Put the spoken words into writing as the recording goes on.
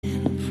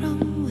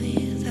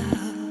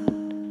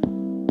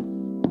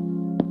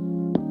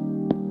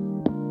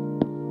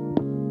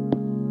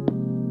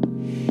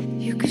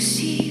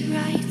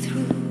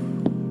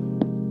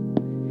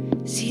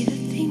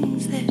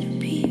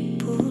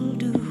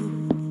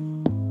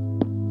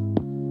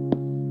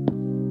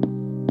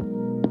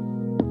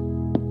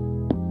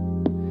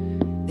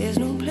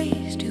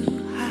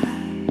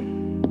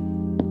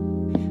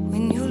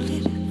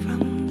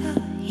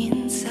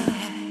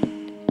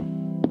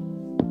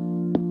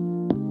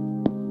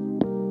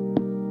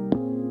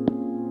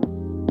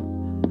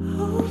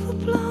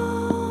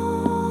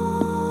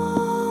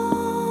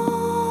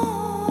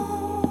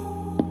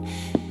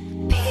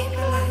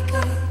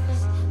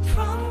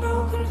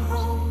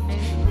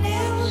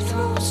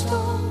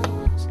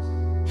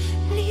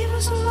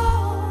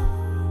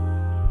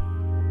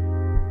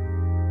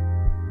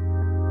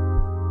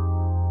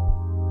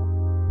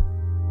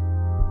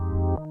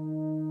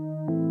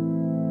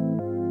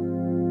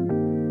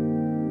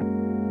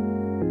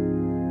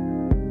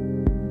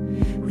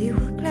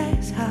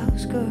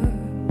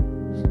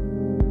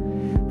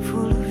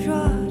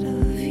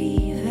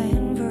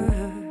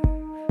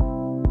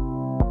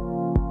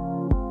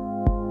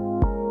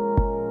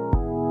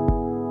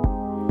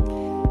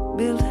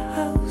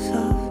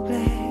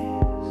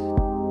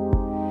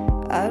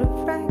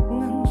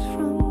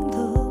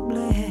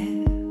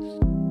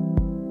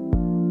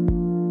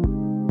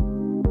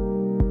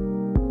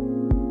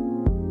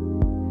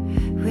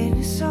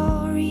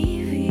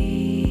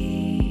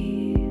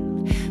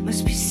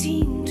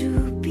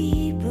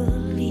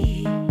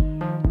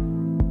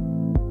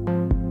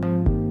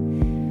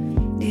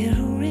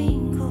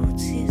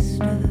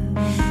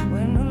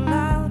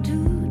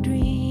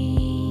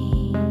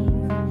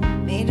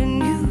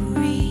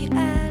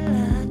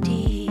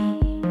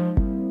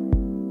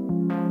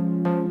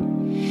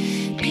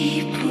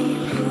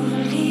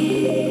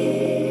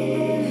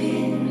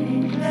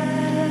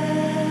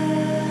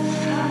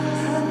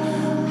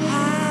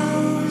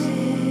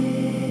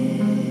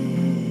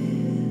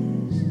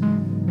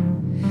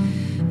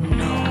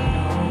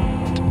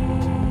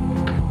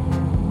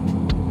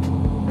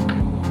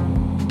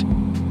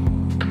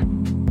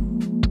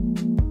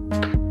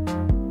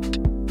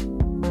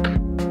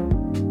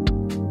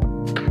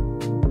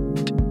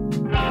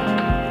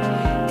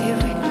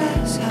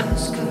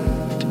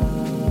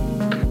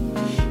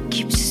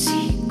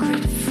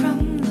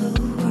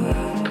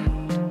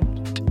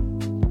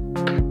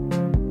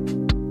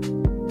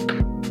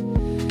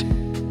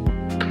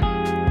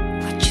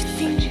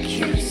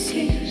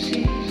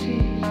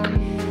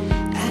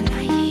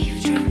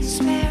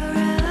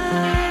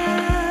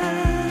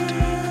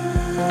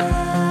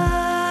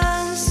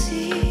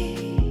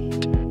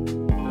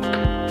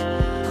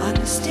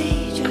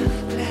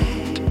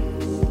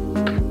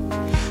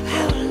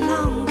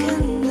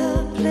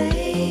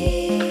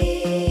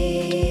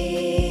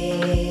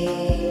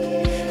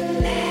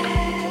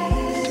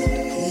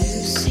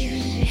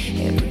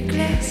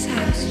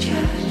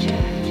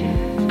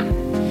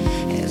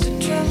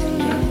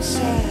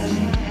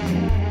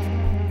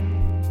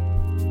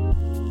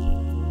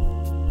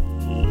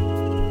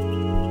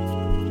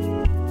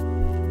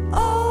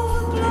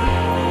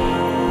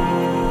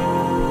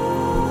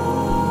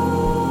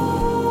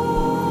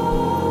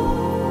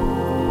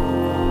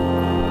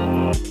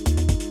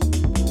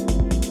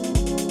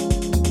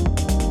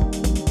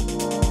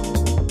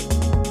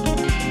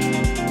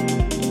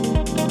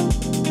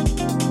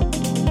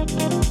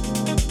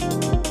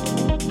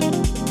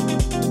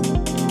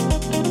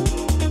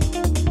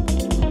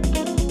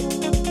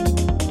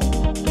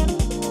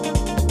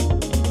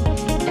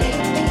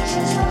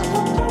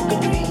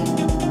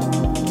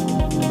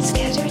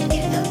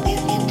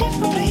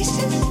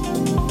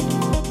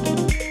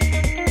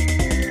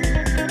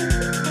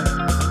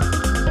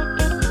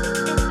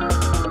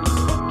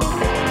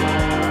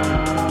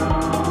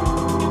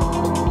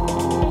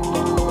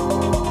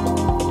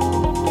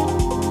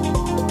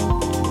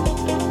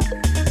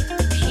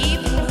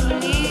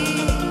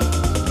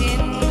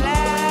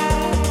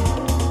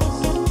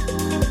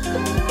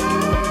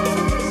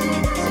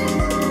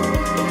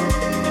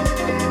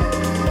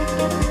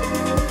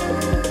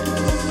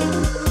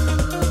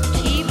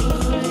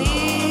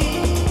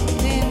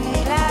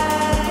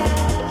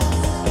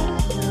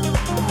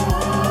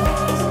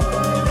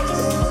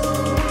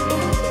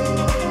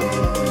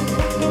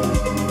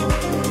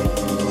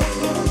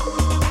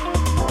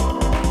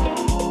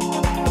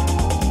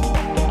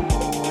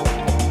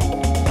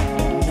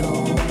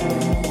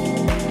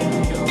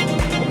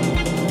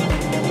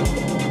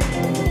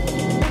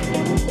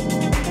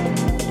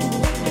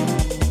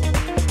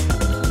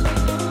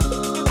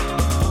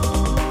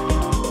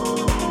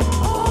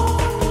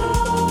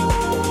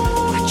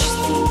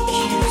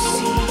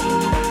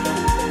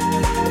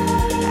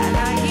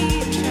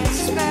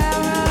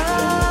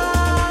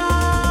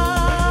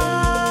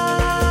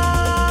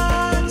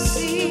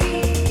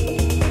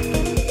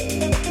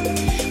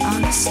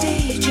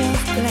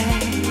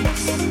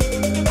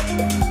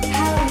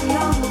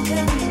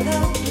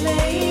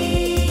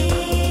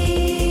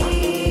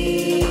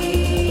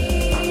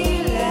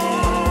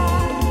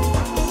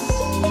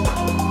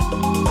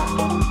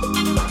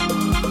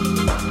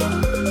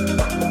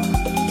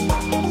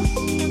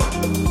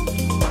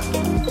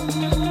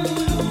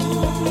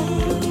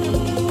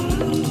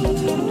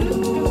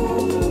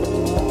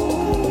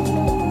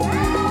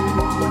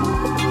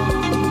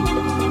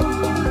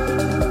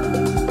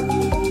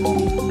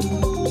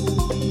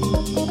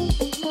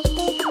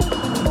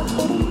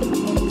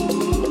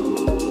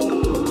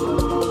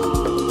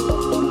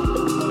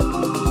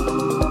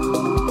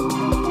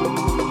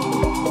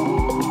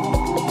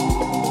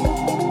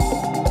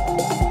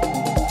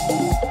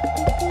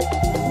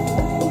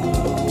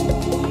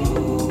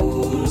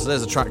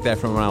there's a track there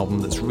from an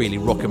album that's really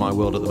rocking my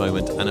world at the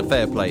moment, and a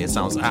fair play, it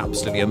sounds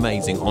absolutely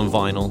amazing on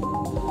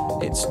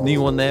vinyl. It's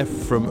new one there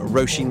from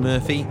Roisin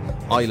Murphy,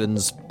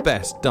 Ireland's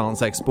best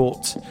dance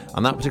export,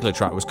 and that particular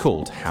track was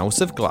called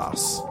House of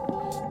Glass.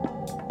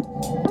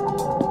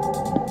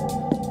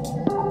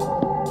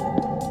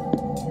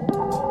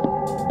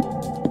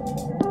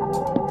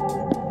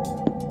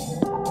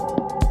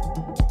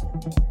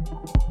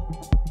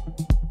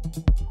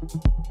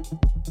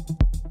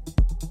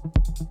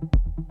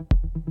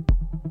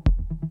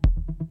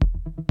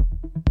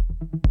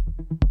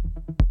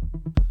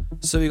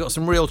 So we've got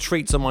some real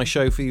treats on my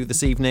show for you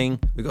this evening.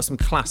 We've got some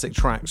classic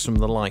tracks from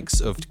the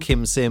likes of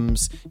Kim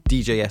Sims,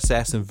 DJ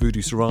SS and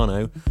Voodoo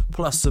Serrano,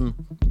 plus some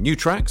new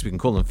tracks, we can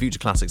call them future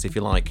classics if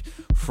you like,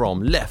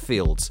 from left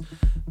fields.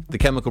 The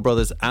Chemical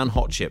Brothers and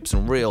Hot Chip,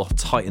 some real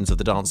titans of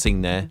the dance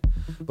scene there.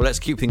 But let's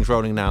keep things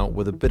rolling now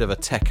with a bit of a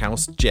tech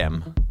house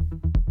gem.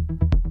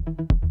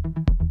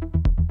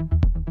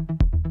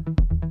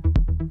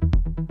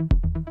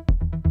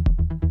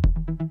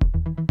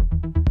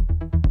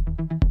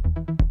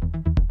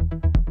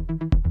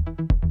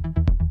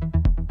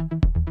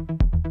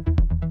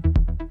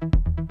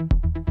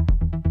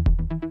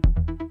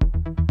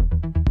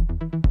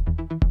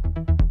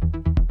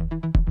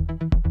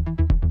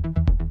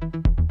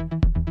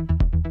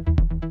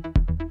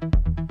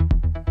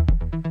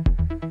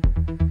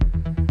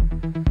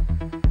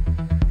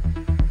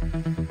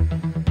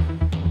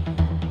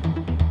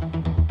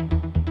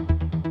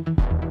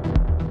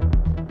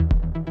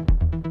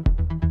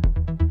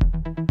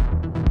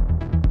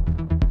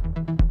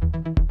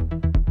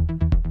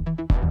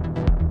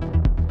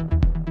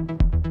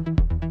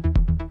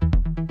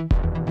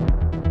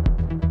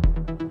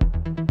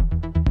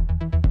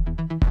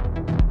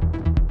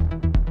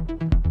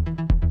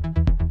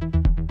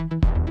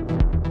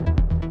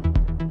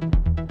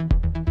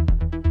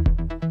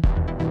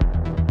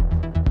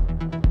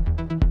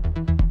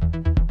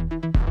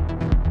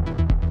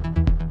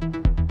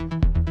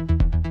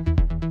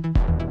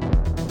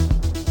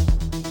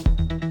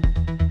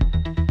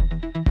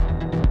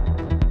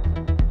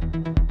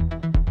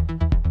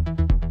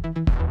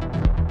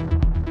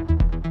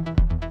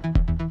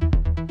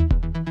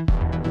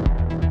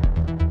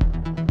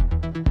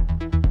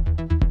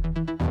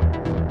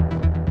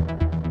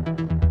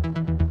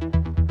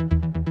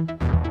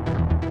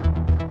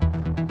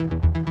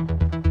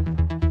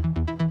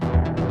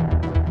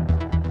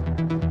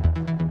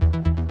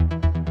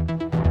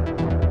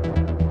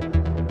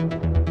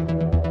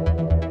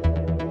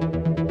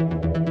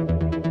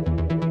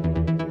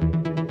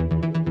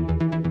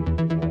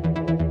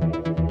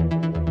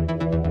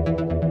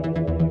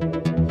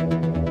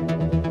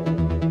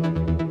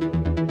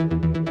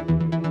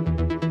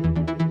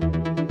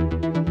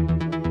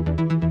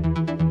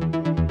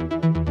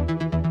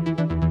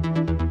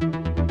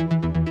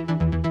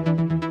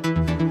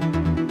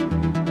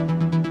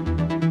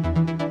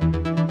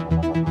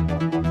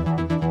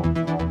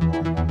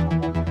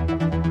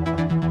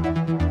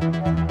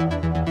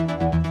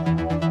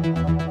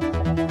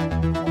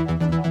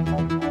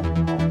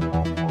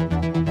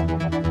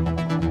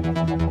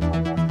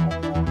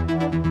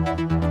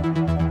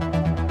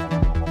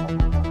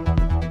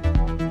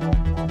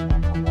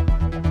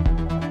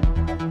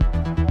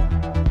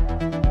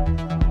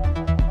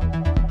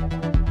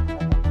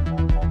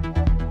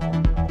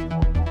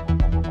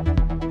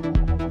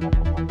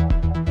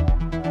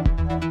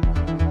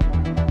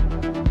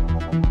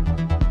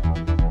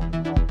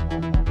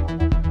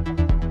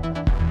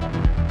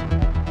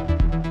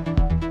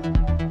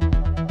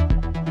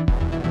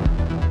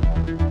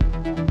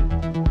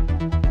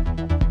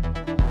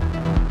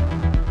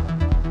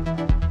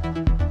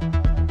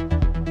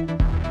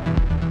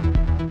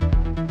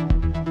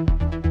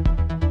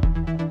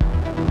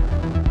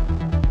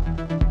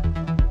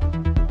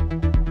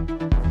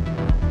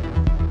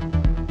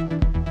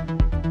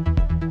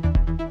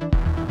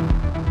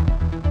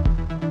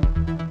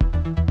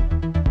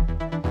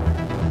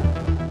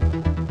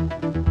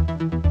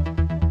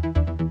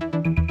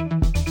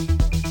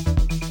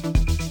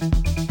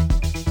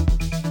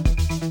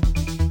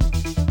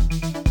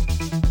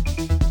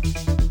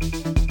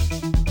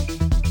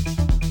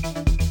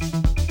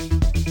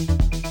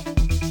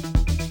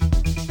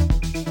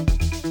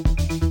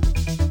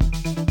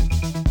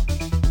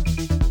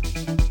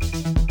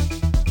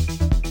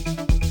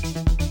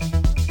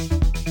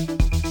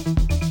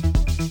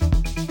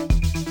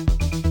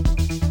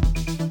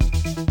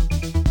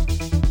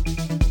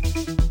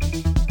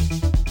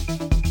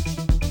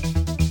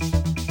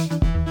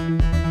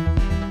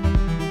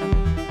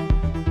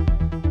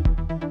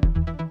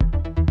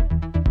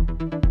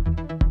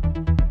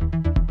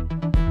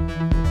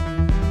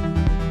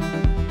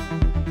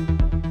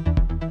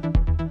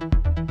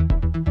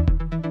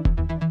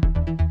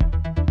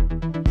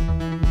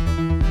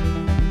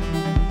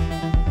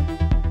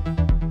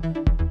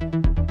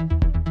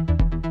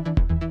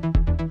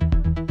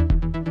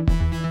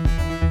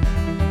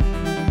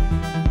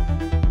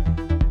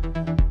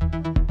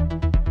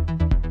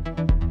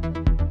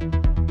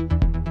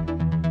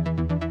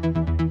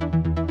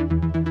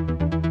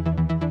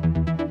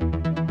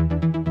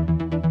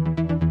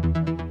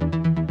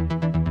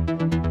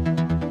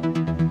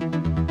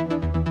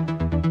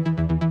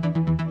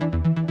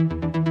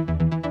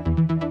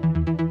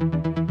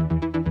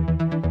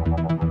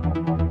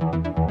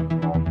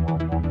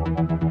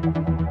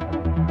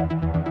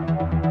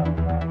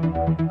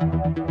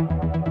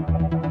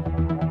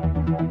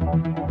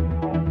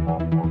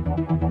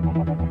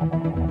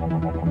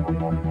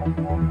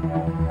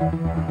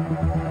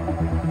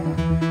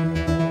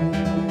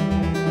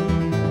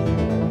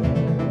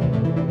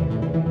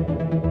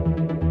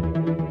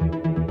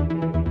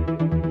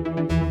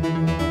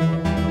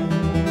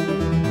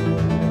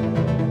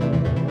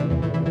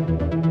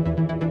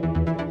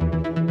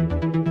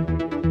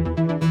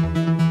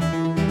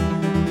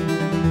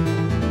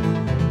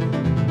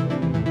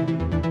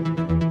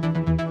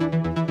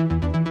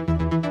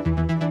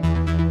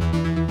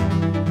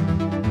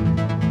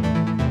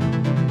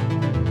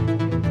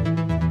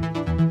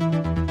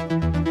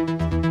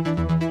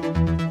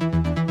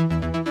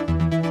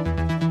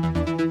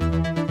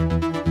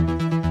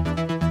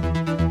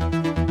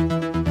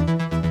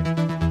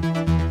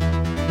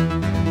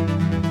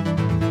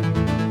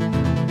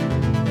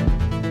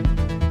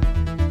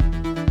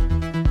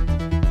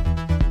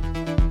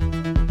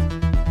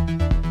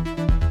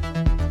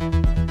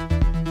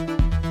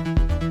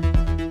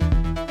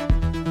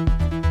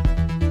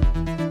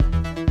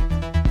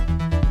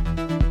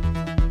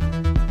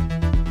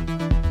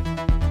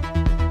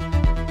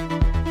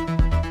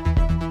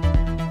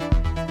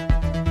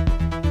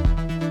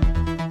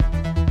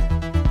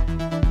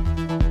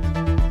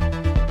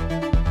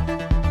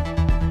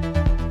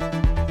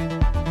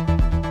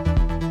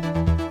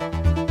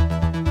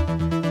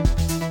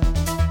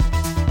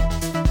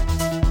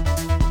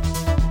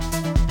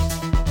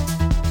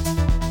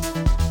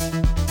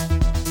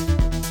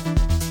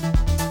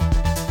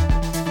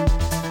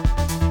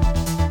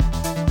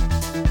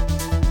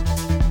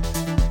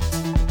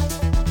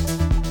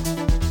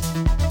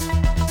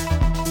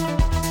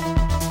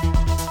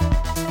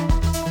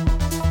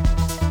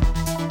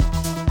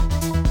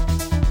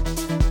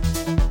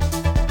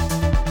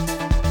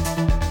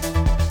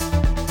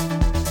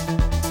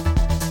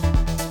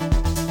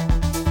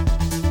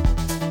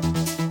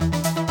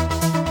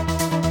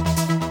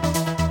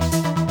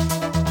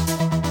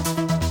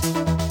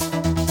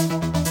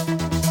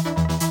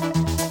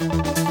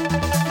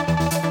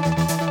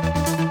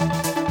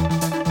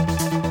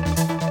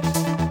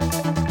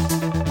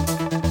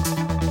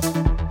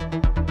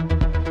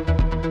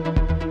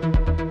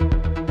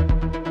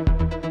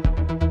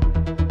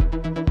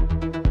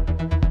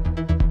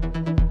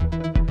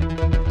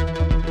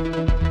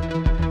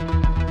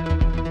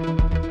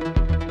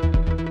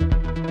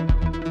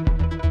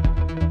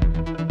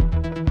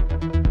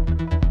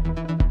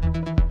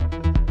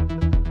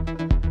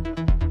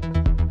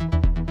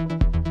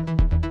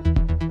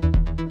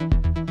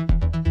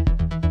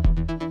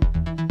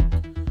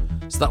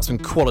 That's some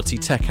quality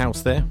tech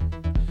house there.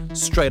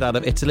 Straight out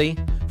of Italy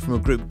from a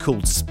group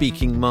called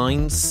Speaking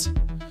Minds.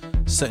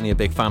 Certainly a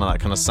big fan of that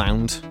kind of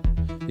sound.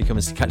 If you come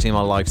and catch any of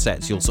my live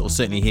sets, you'll sort of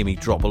certainly hear me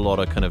drop a lot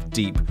of kind of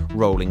deep,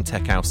 rolling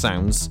tech house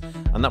sounds.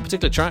 And that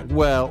particular track,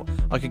 well,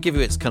 I could give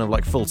you its kind of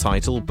like full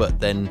title, but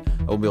then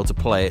I won't be able to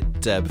play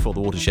it before the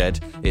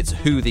watershed. It's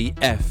Who the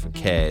F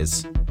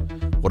Cares.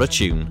 What a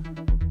tune.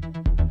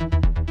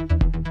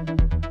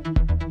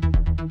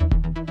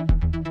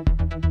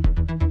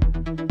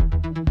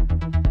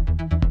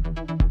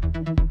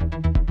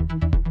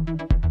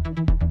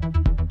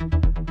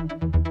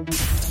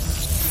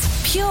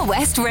 Pure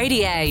West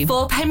Radio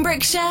for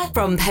Pembrokeshire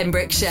from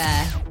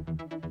Pembrokeshire.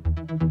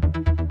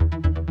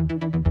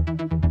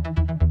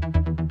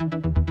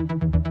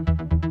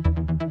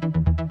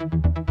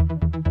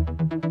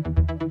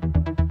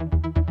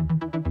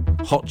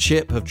 Hot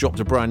Chip have dropped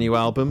a brand new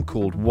album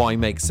called Why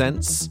Make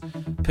Sense.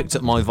 Picked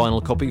up my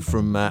vinyl copy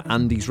from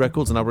Andy's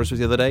Records in Aberystwyth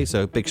the other day,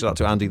 so big shout out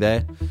to Andy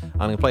there. I'm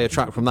going to play a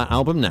track from that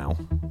album now.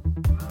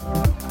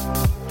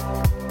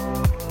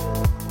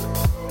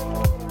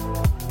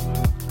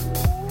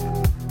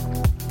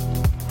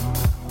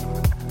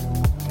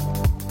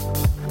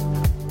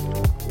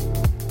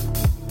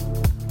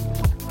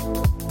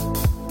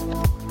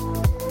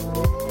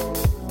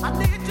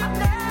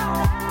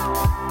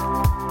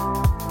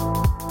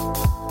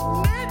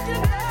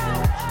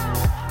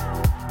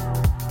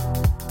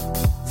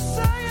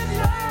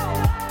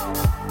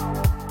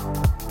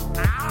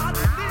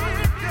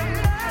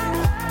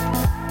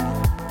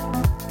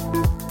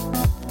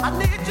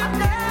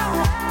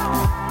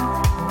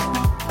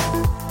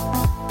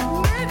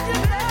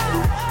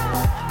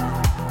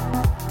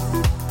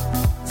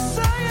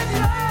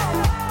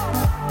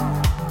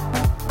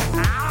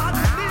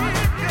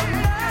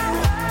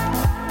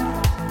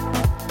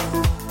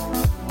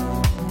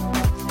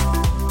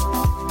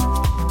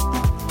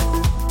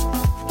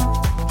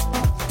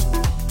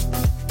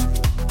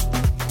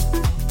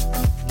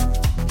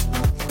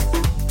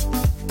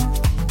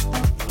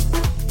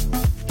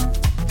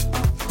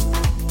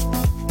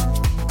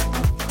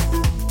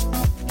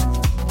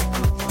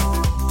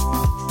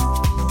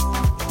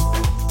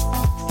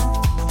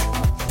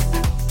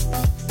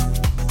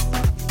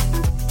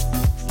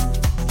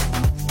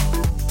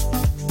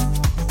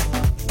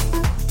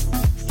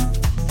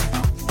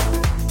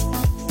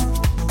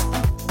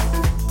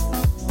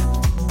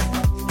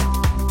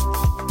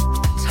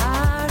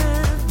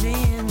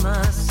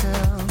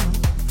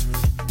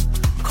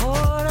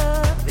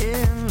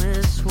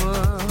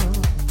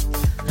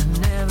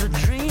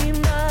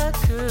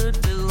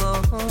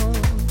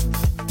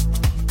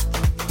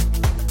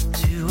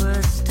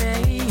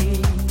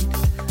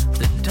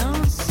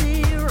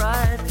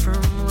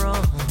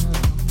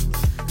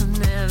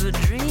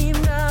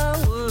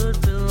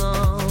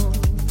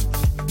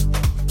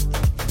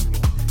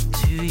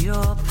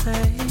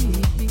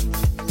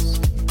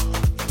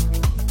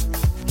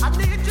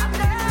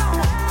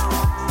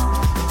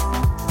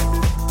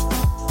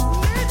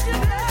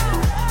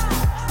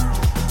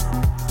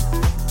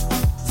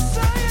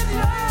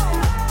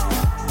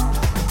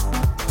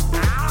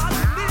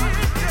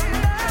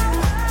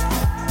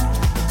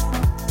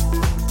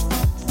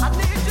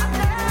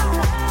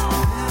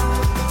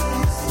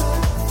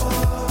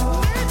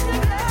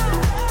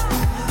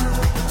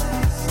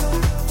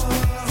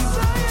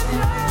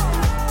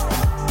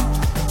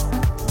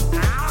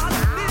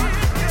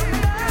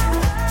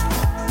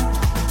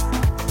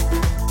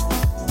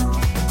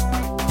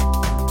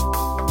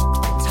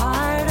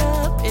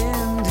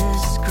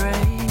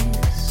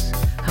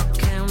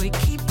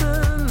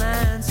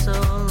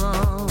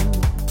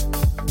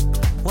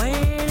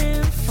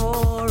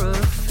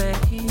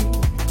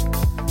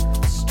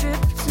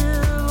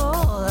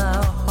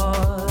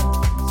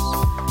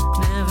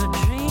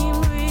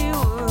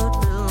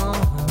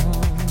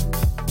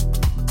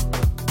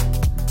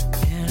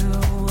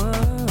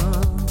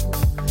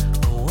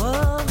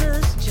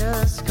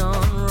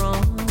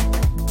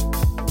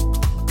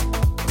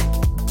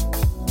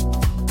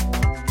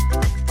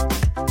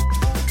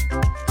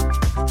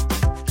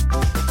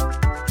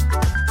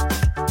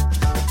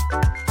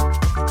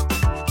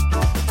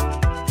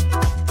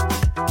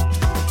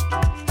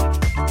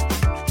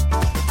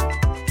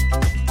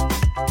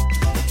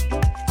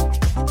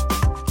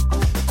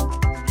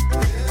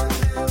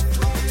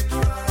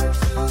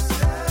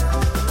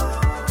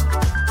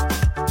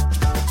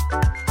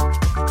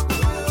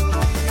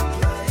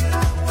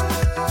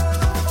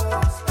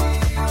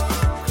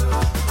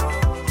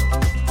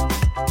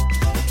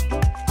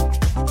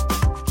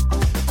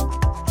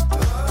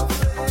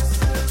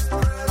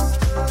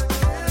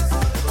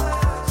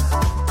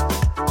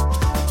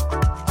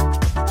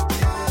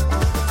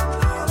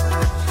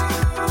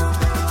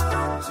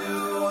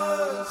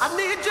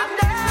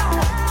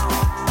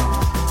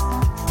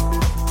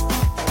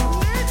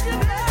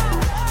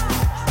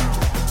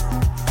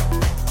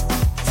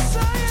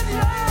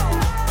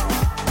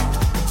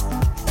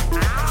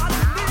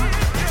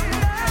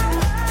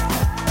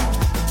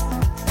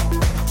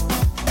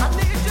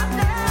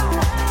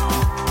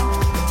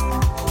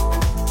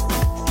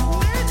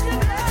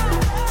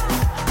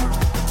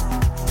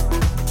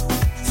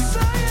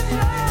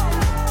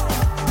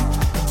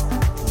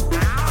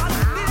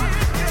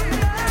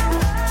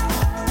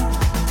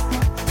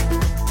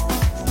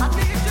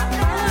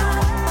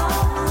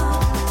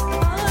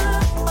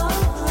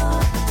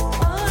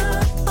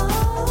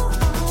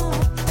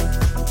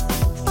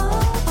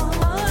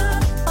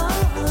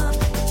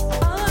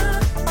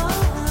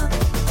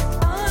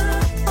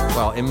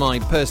 my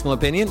personal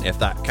opinion, if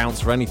that counts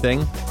for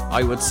anything,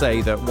 I would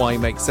say that Why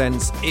Makes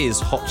Sense is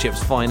Hot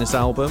Chip's finest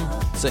album.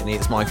 Certainly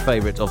it's my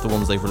favourite of the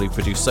ones they've really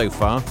produced so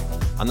far.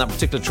 And that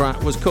particular track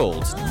was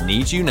called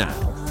Need You Now.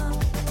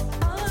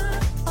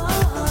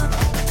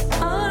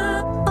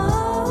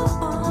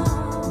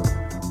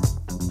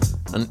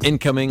 And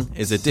incoming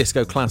is a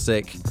disco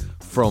classic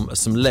from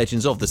some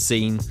legends of the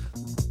scene.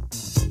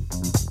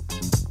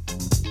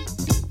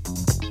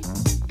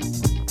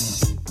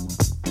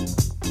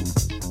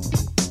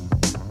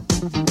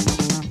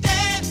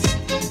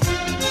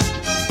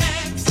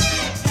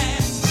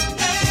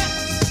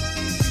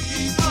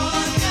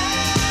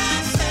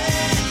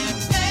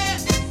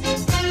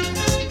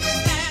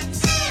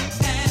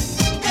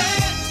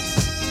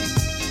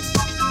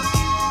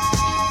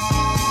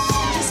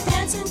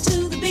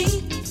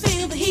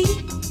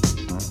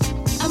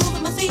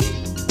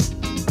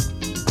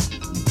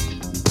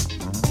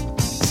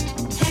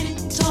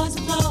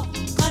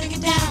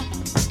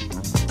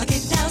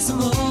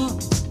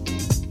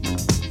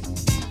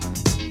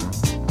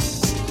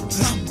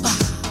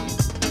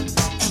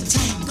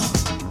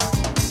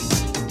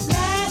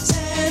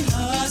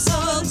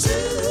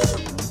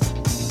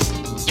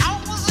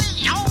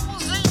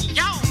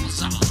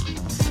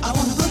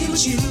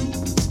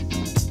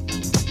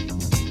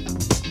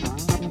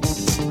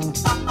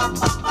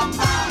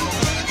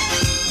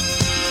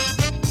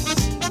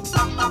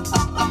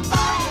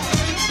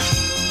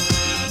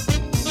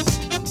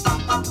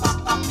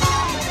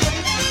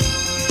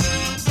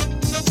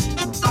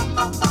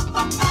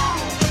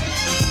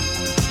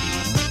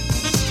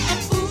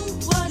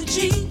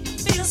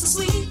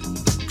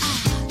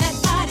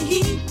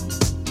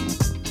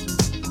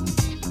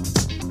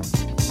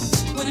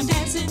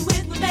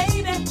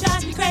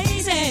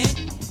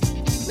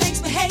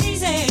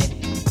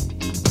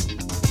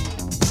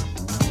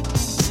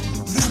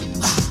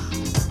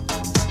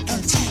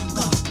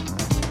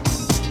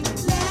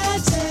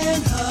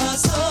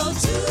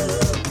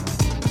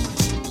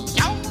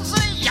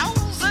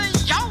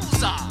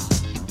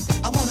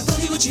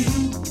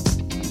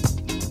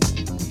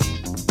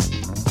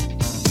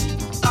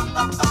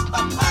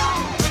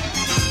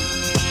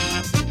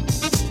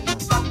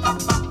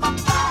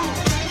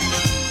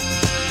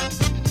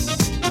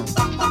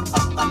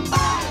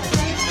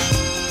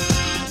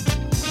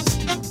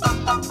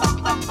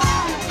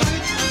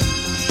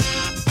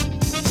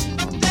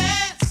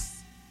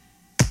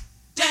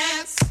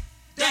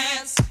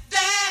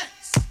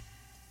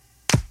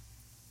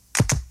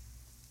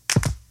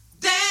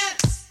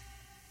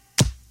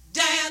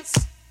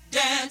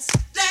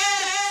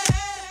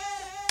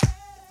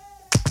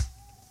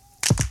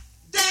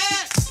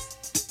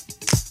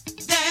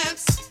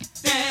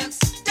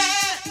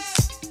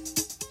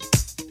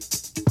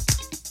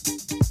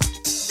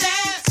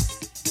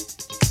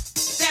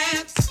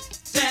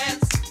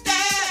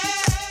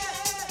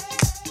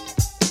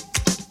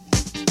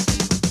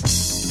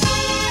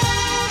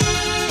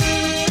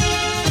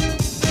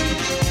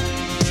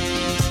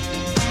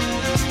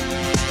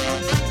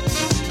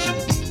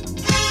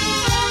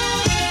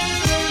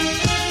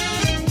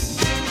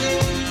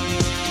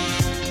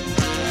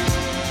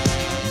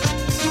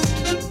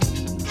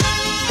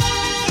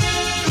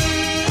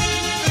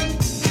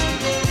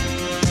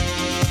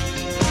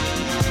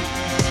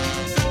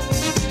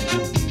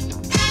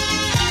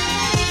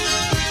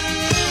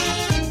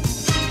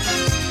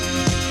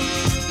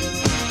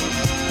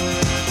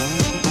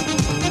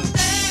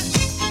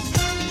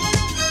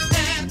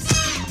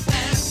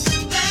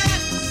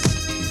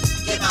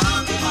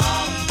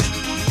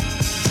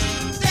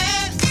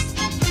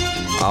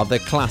 The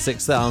classic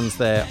sounds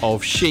there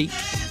of Chic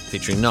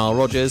featuring Nile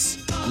Rodgers,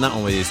 and that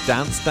one was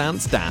Dance,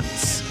 Dance,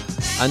 Dance.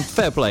 And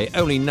fair play,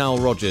 only Nile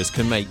Rodgers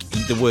can make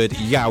the word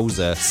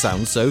yowza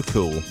sound so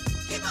cool.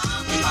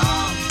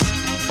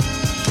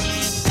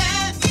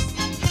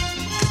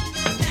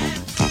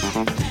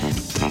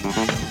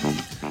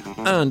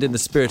 And in the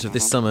spirit of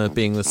this summer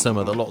being the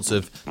summer that lots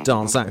of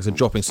dance acts are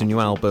dropping some new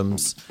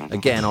albums,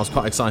 again I was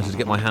quite excited to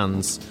get my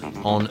hands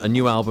on a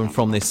new album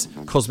from this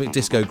cosmic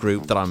disco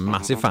group that I'm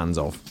massive fans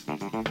of.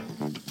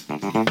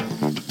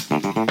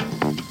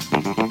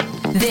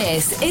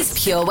 This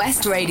is Pure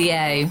West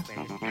Radio.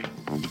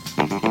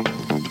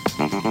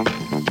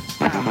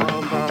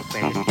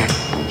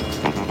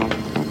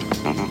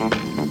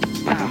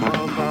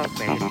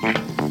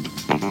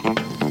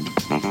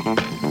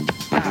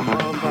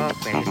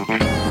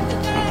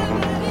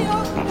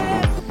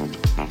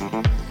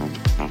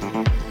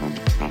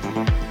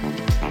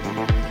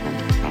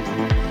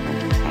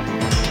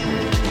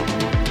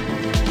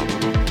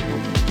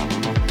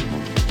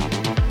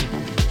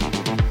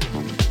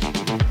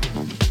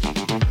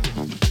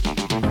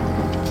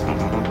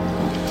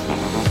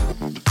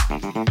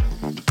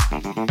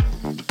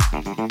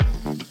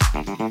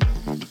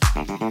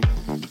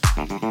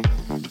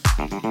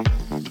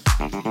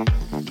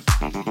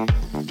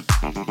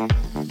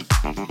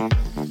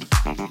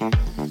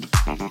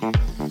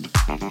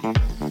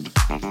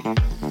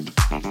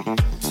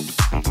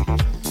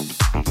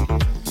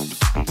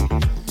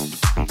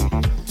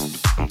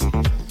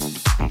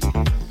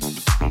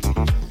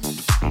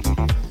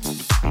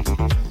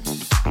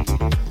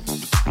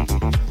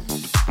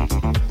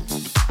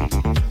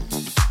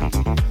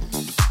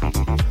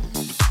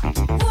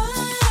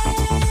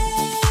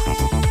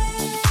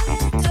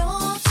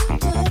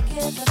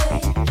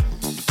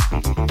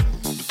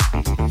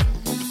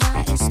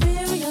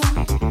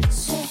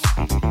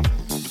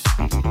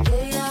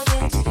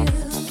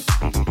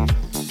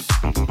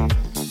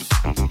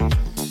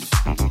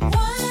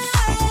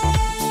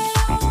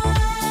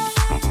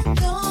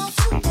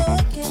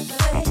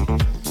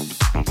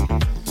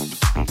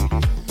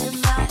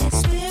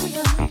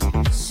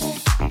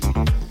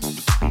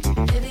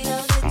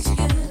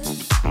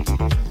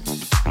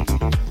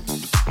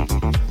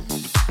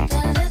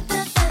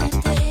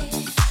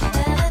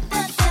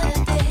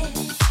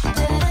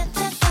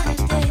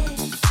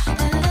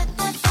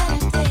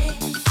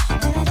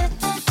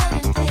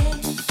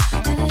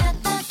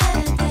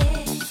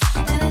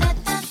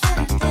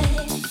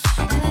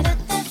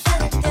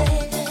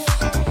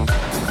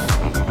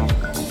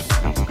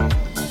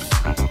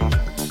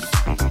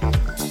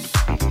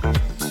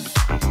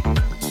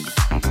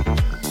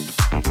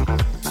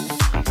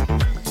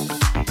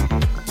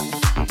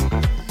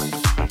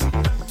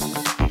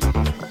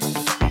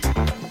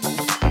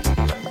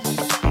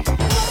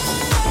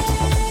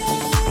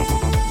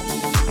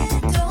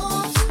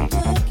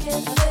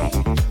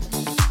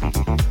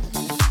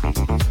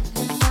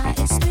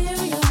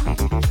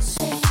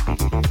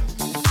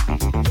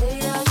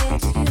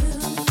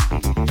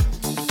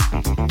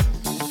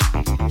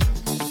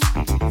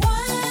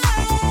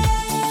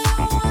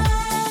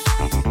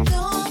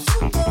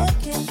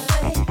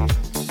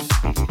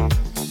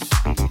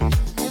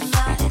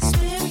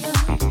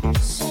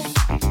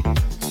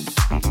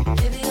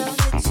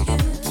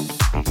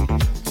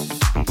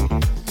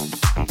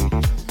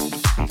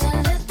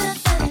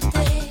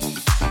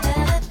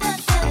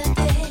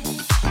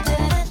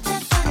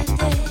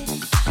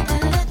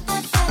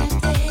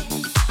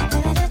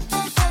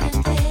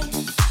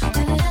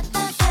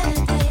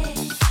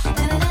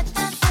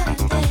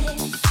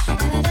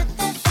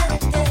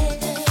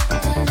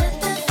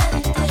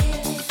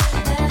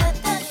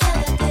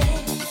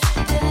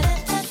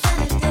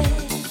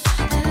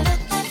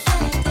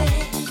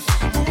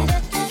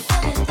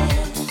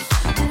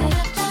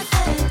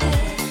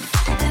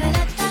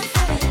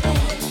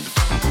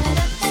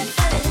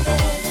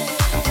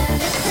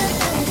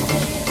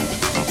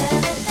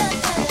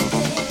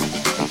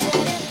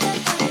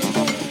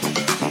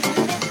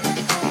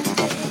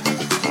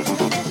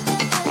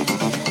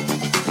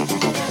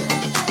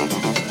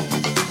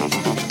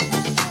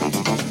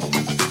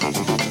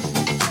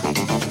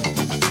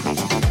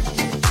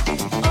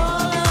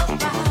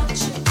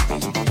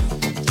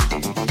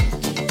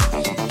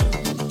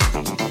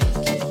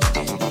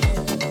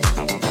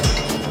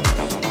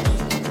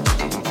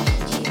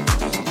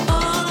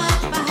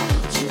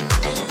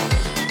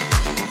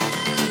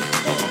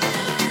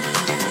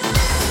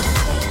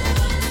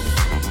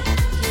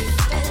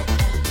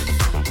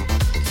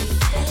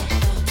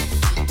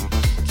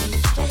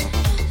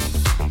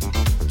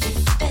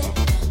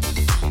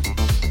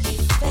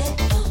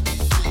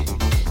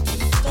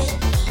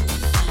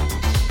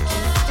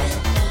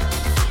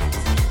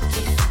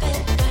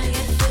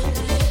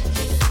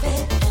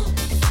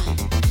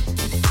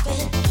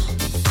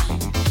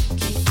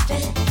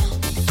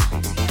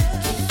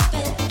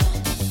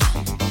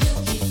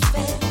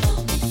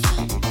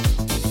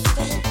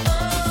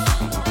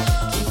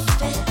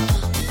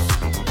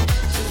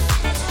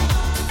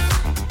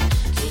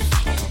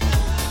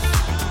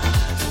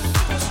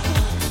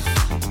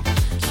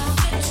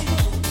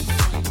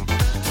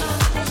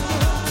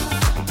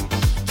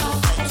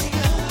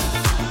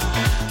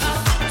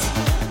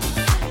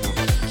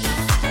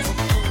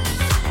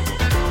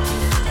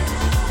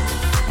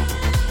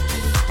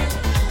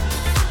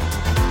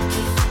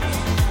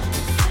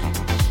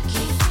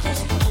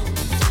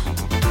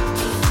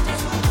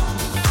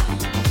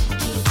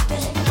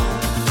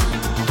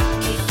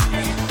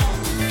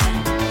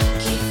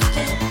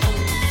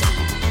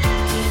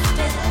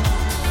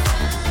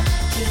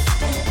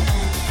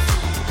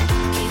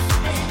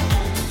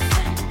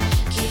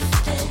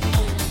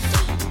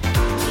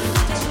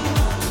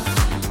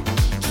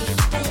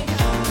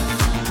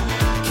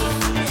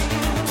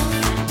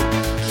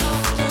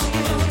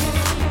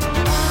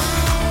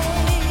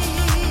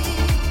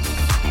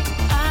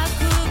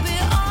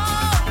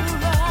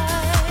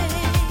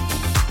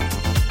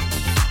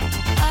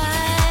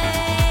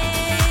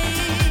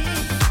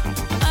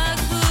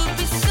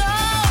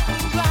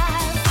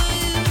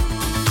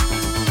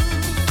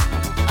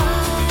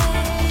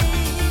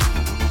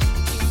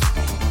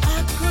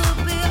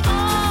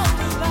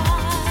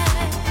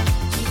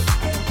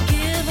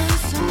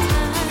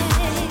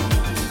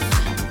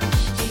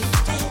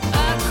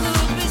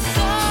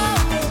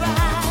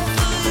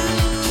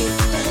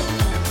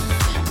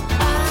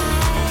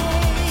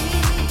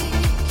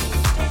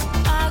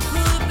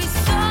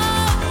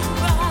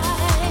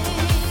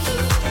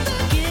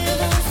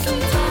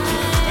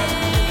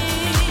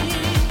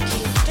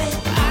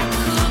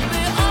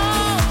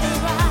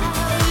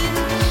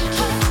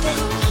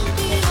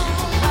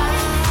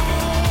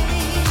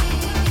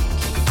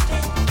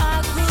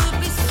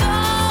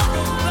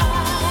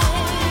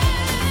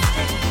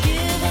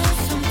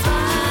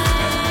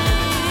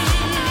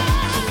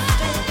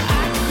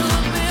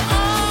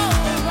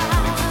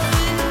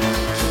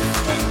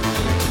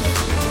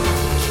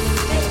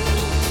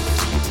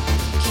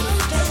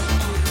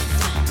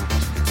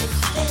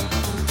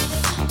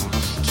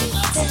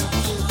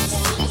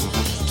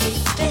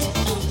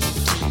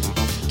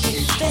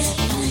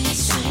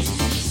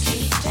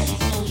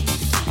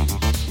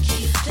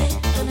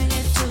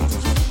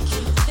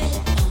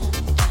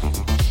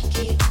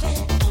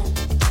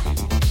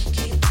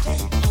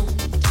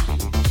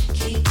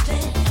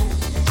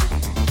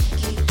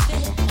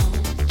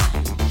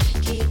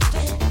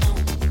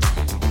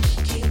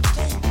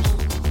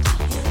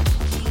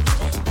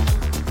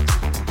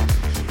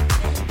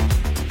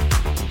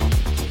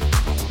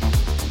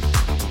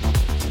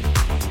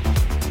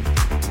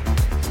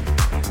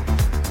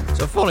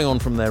 following on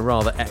from their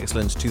rather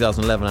excellent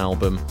 2011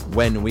 album,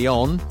 When We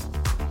On,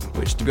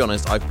 which, to be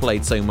honest, I've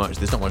played so much,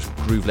 there's not much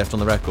groove left on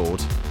the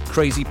record.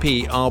 Crazy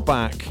P are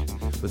back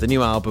with the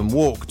new album,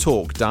 Walk,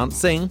 Talk,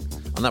 Dancing,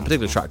 and that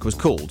particular track was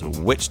called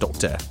Witch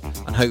Doctor,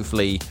 and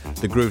hopefully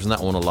the grooves on that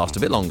one will last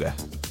a bit longer.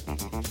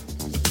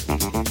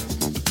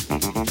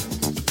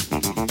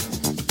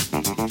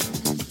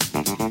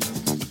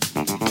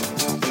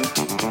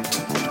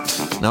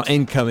 Now,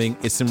 incoming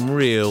is some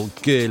real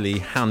girly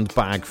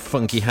handbag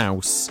funky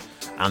house,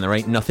 and there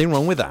ain't nothing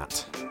wrong with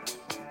that.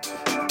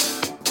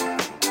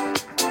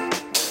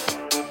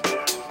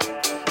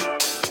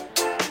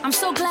 I'm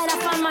so glad I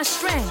found my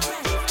strength,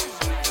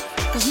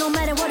 'cause no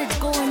matter what is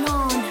going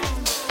on,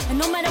 and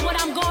no matter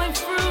what I'm going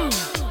through,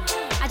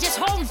 I just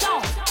hold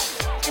on,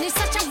 and it's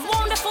such a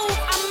wonderful,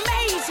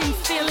 amazing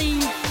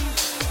feeling.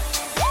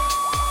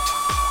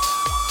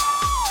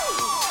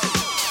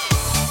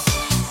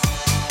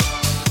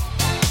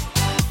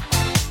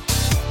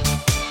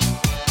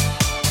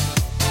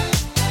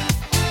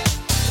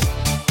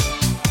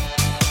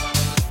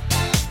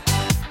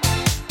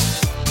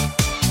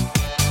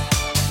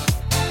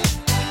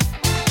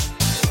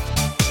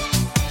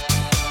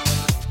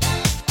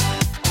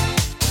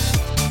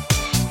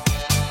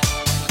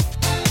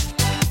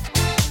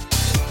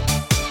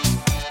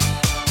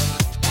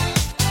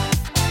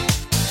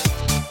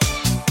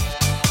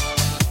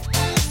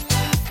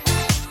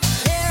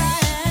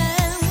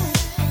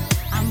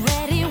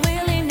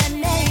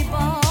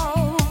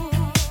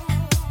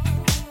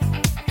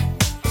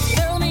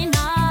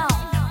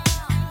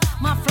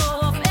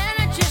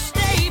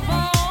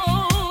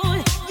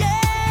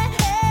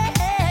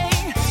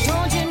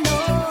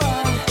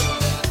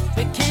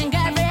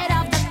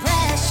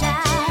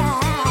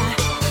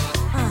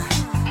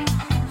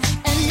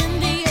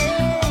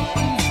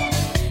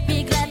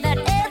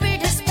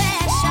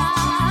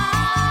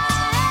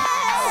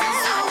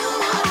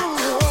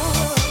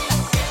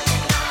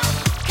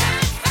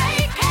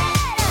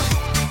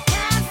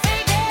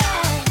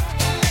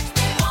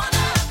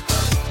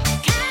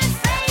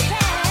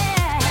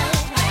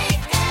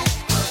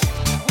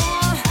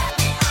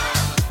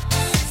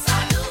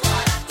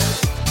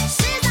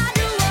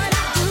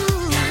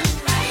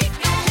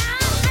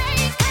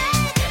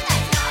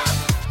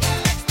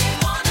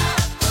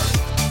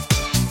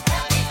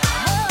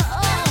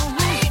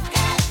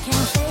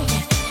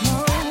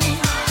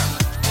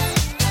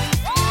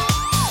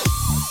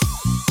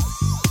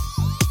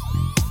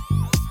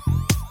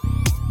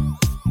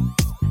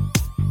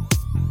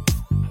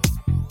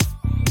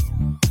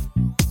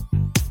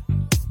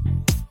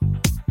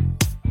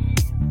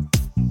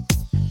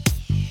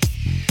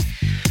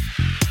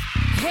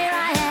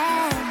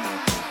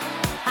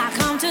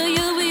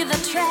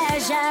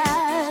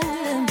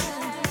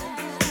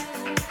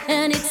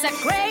 And it's a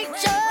great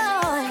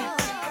joy,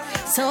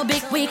 so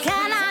big we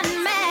cannot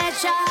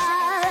measure.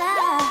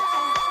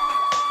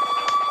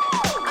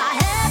 I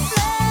have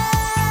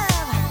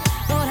love,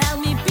 Lord help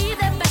me be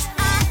the best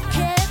I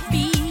can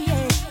be.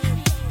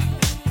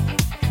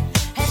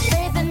 Have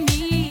faith in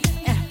me,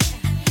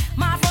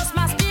 my force,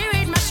 my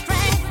spirit, my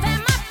strength,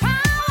 and my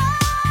power.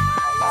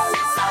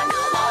 Since I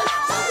knew what I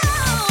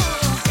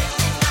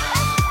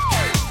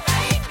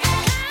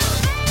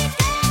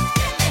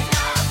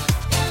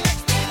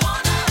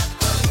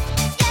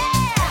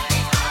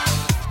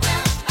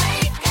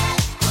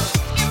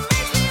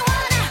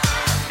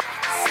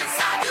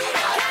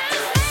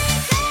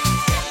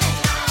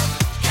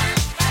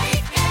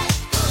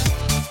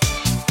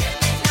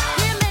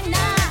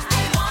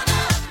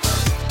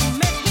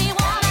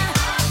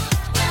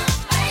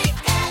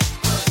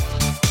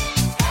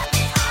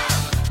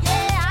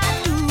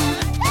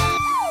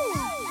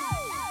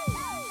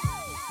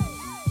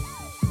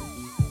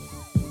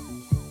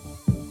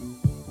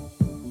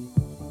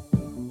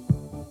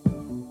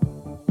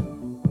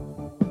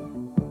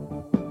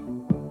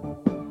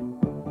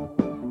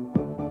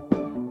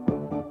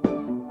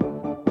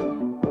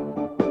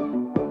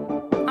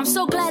I'm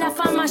so glad I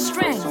found my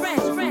strength,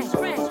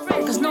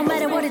 'cause no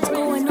matter what is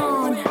going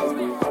on,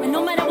 and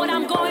no matter what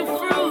I'm going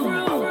through,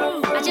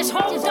 I just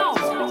hold on,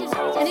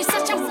 and it's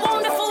such a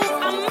wonderful,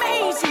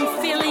 amazing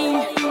feeling.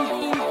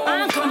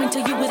 I'm coming to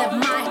you with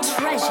my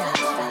treasure.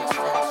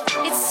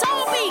 It's so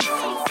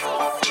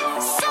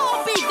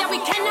big that we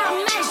cannot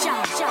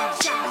measure.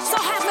 So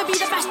have me be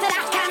the best that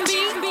I can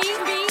be.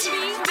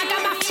 I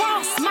got my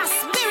force, my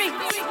spirit,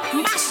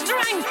 my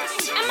strength,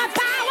 and my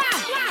power.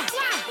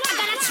 I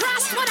gotta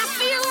trust what I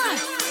feel.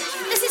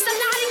 This is the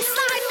light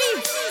inside me.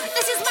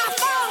 This is my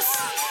force.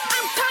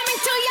 I'm coming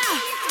to ya.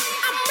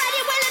 I'm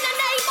ready, willing,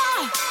 and able.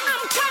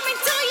 I'm coming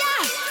to ya.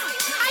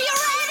 Are you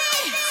ready?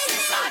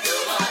 Since I do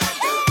what I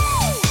do.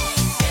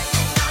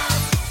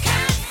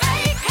 Can't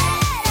fake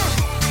it.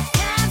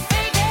 Can't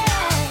fake it.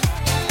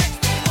 It makes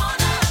me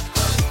wanna.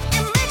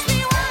 Will make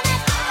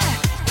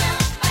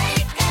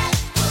it.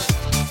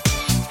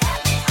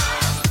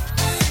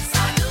 Since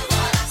I do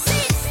what I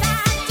see.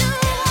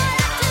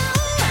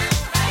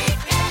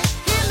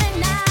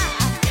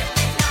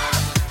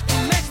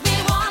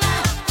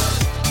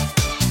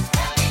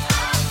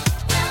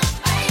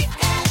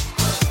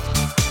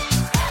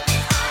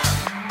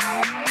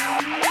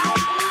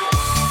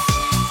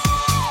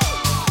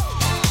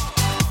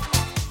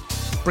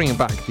 bringing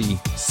back the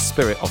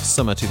spirit of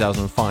summer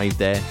 2005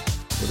 there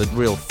with a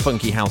real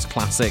funky house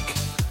classic.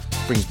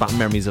 Brings back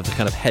memories of the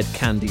kind of head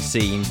candy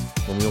scene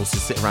when we also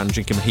sit around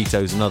drinking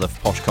mojitos and other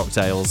posh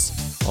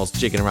cocktails whilst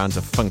jigging around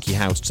to funky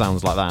house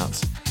sounds like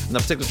that. And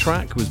that particular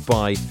track was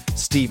by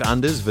Steve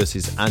Anders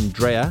versus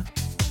Andrea.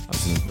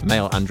 That's in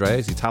male Andrea,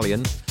 he's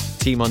Italian.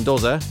 T.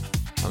 Mendoza.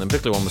 And the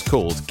particular one was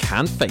called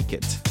Can't Fake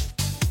It.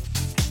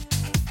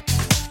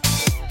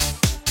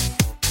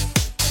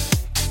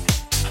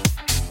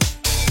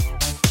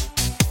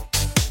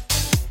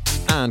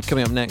 And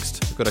coming up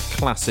next, we've got a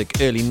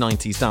classic early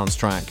 90s dance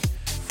track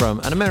from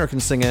an American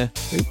singer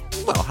who,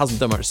 well, hasn't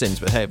done much since,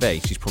 but hey,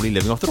 she's probably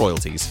living off the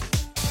royalties.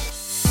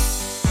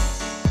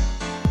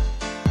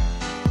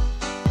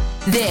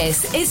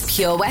 This is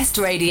Pure West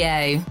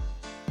Radio.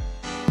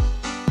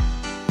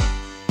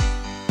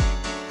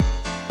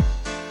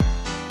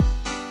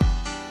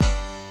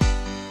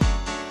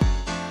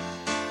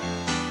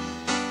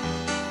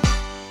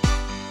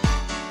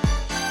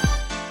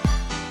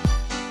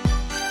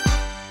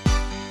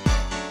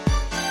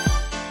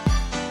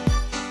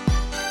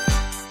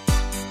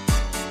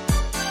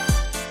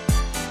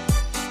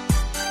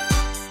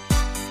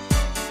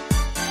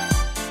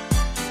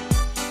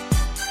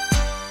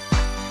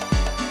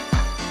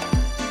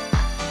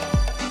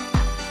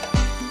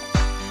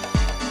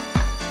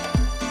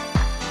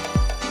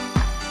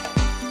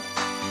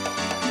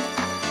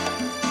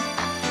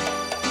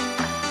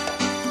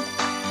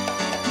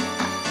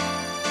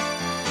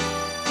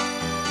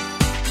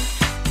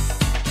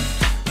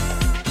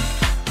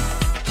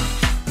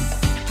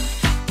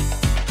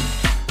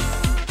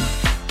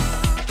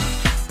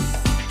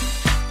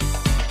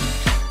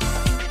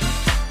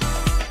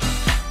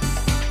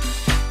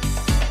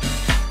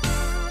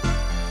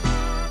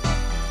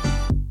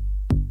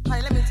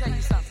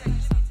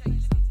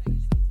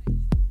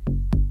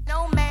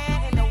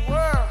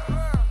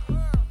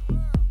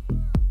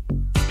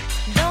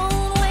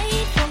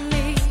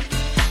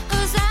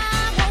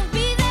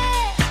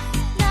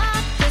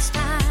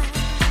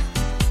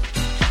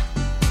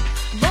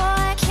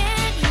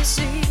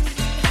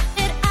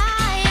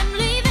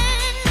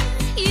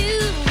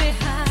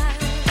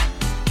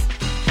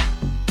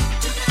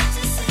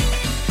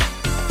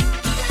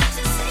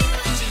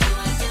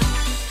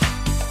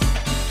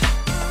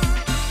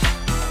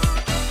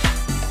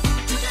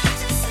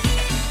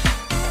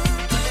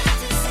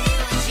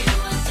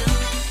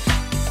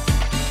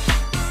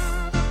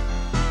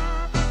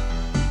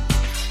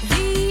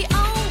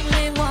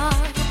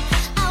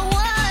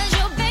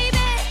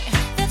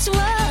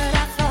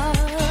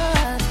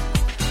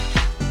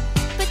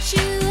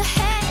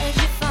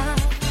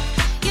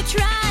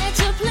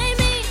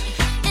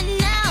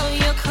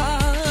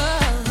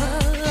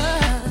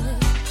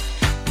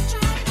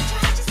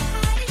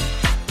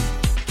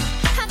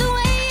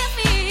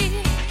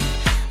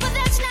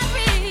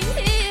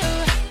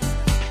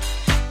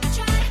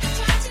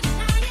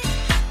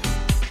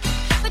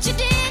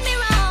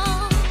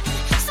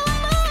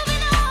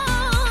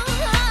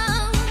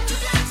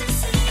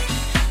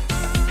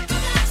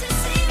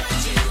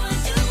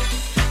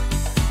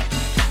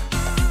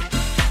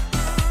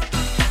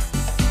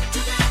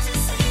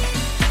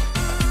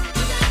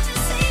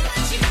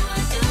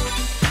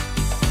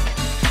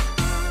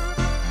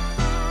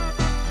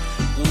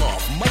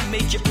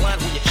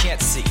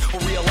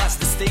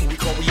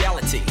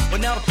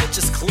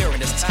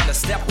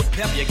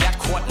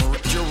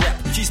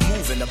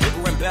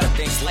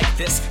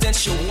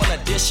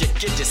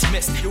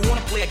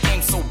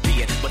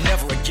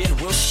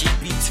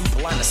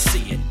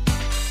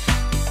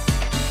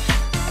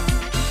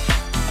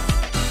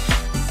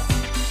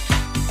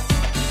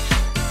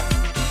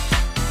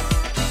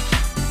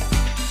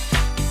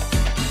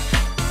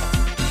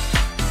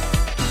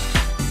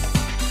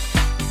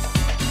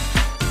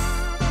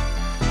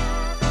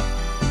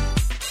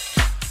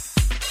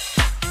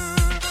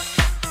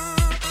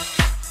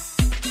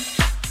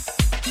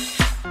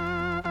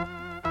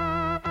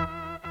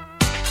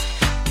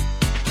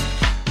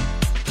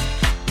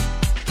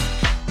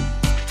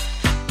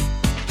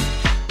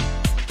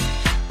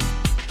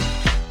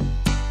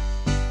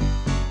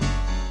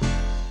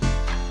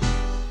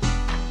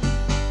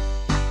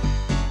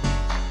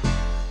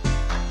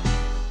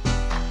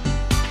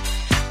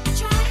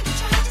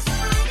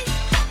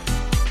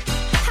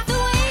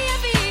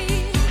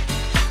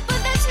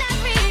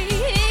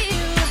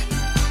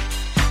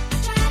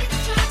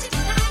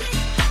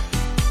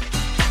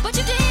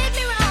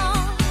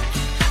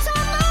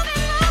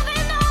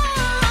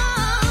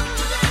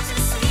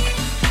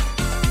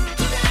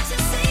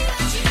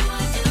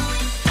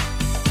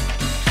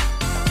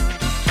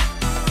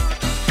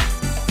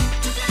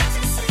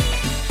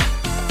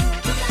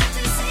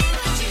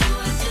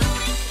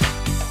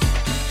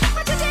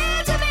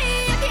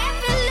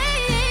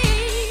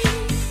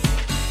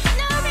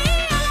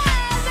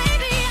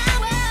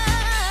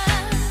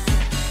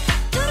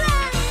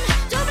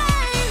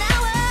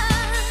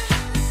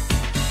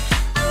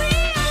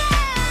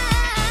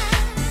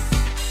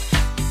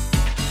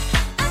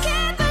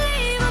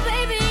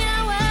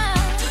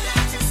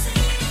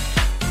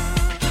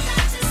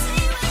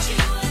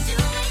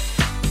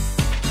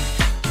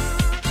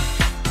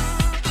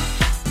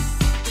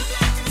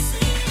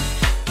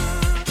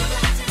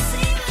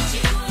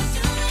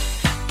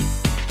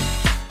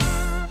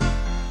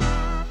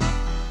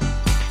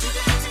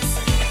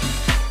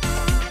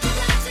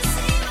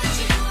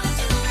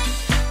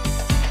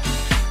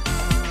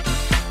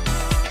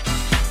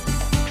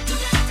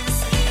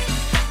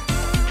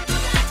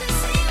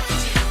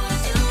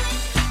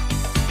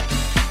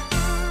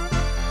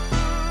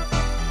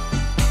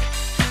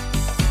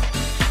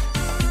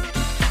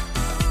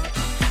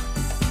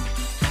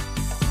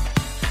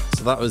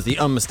 So that was the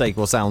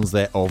unmistakable sounds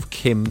there of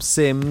Kim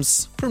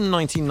Sims from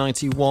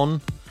 1991.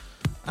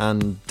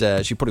 And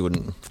she probably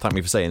wouldn't thank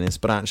me for saying this,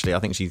 but actually I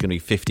think she's going to be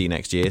 50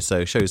 next year,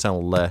 so shows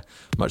how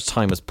much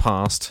time has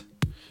passed.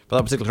 But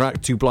that particular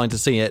track, Too Blind to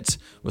See It,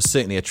 was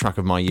certainly a track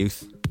of my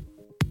youth.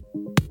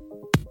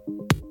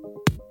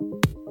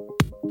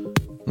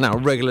 Now,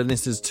 regular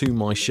listeners to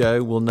my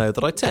show will know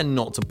that I tend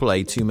not to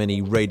play too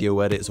many radio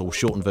edits or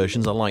shortened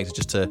versions. I like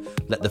just to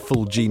let the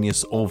full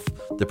genius of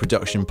the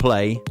production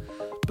play.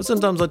 But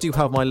sometimes I do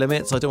have my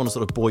limits. I don't want to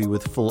sort of bore you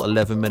with full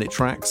 11-minute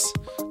tracks.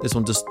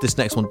 This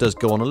next one does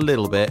go on a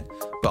little bit,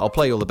 but I'll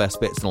play all the best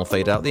bits and I'll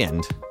fade out at the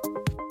end.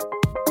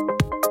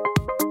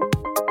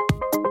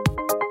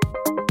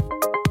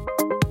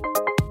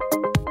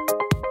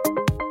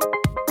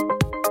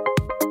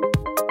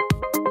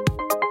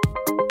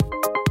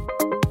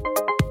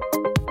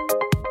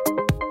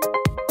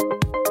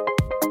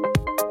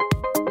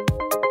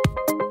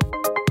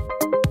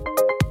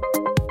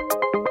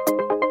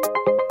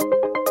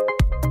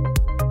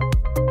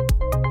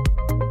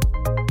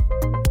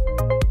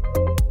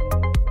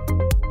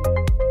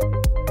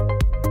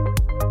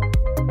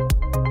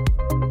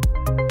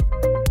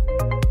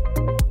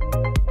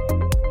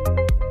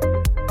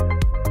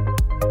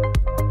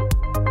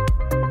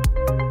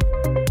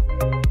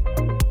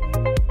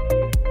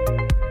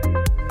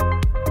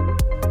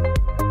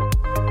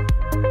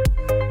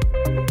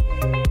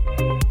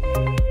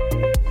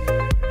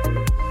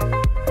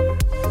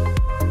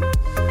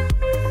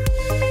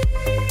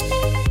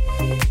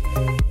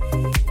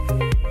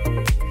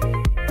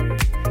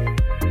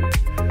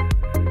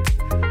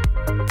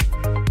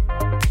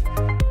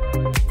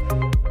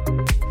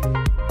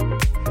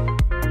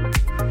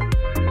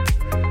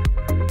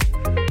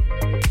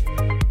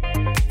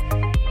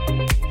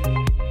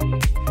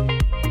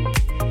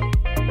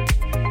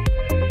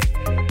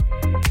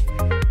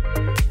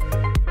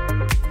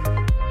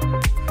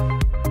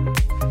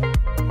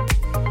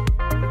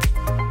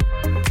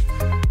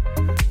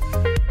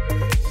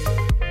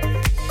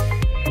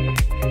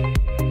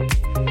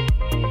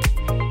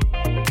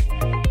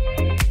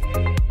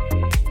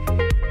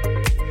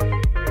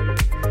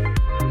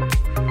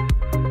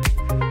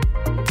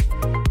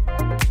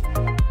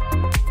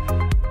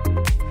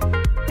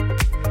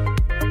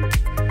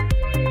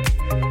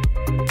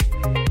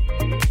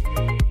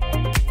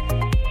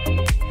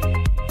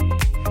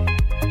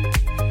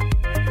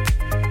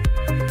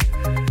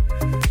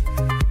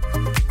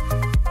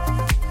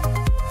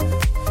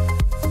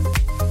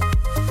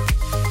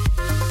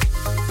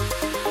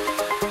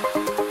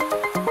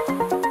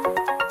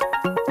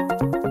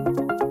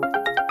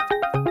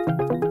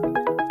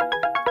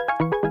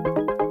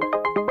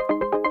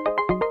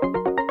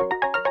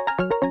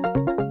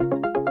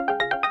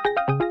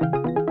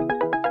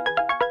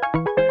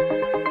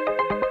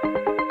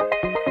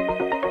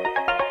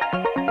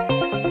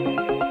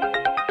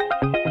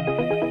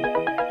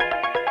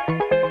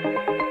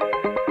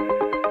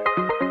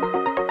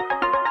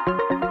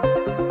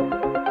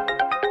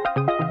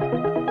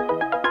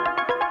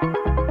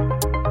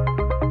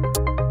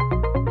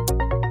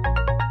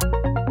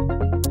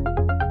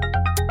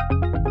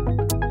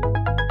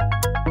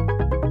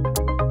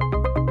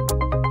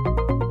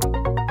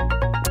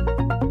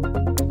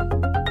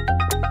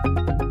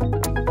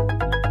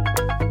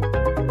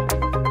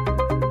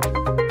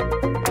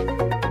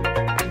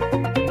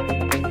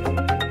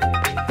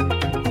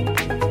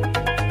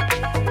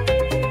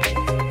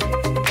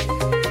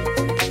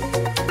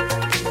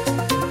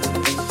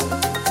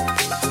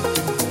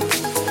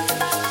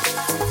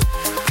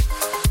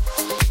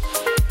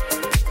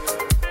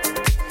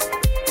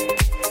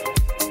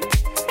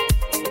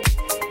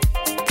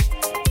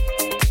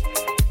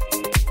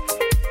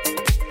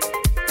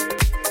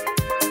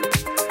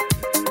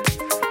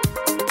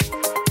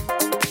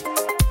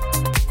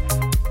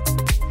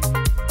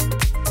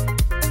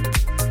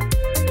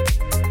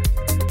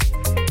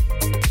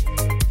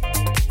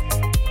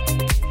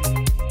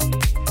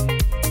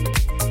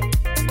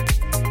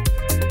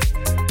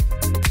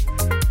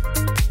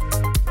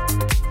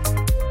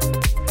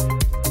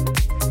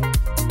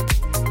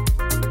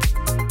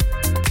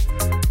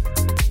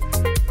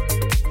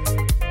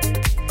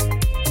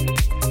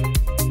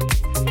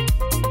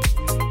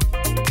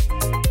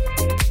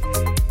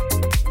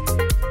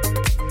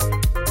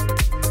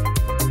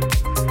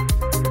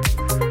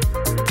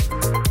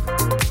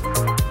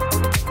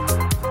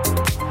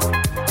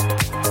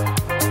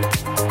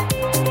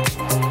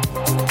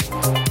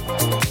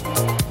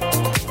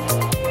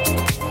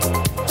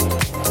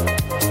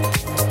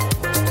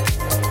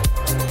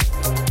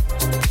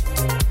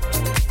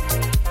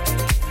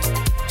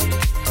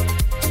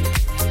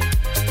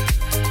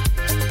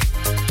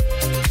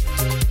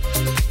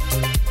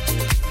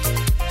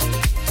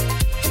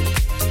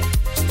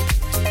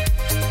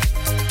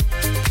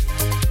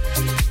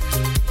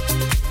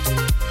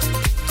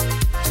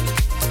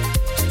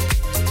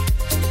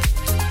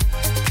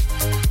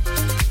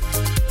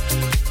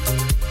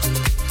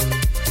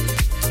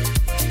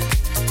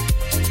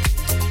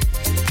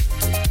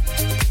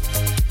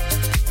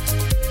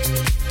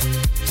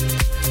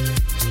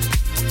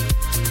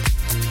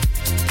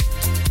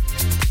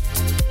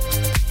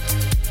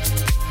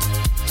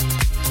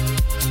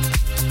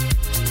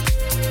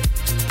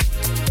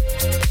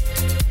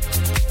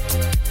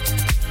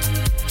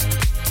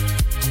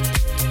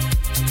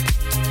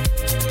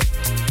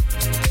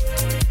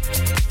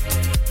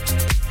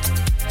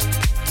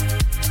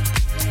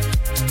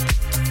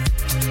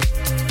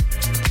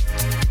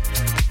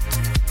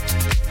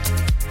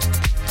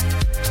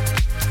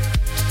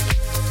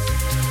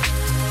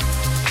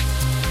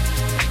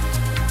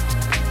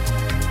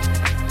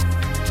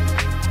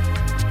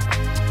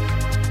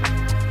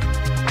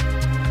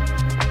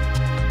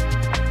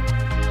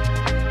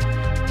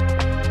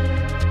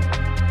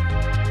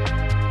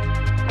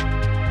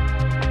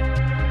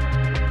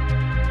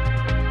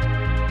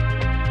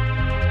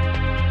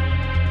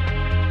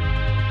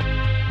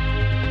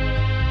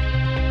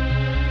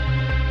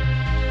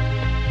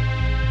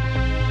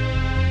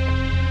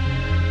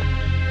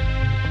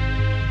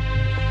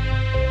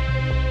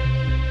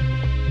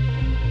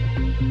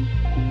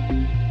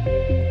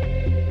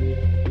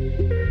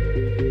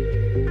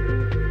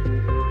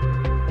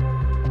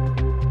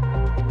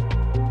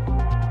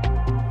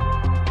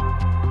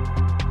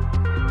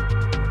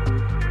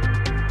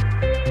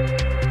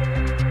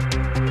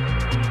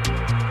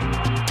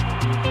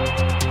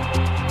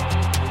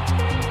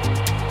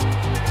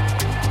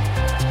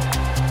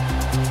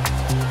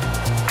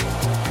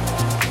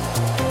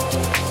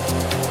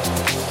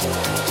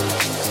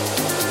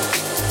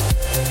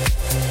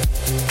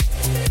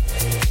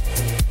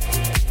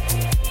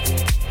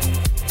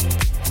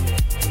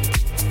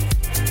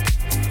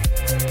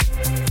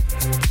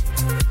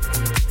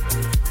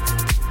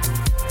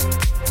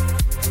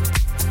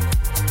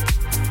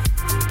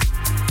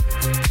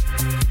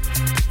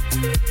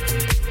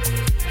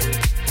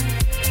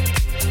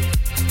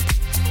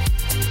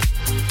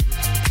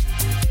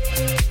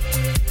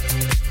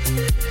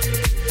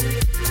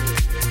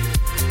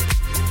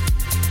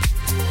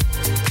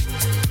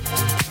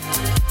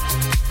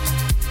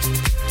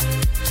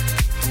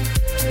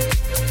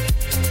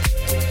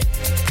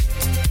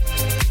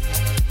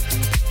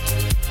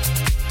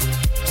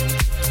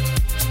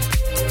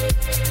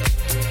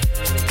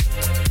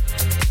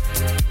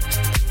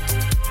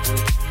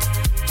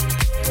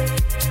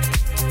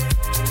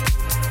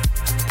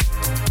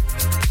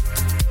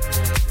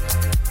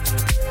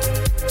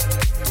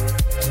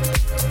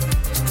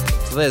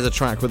 there's a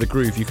track with a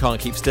groove you can't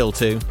keep still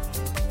to.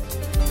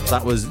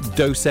 That was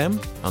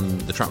Dosem,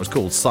 and the track was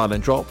called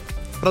Silent Drop.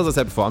 But as I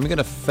said before, I'm going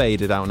to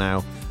fade it out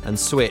now and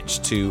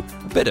switch to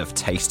a bit of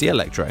tasty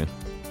electro.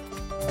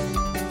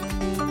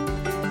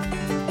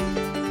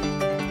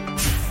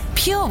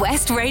 Pure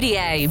West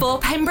Radio for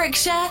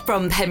Pembrokeshire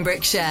from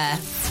Pembrokeshire.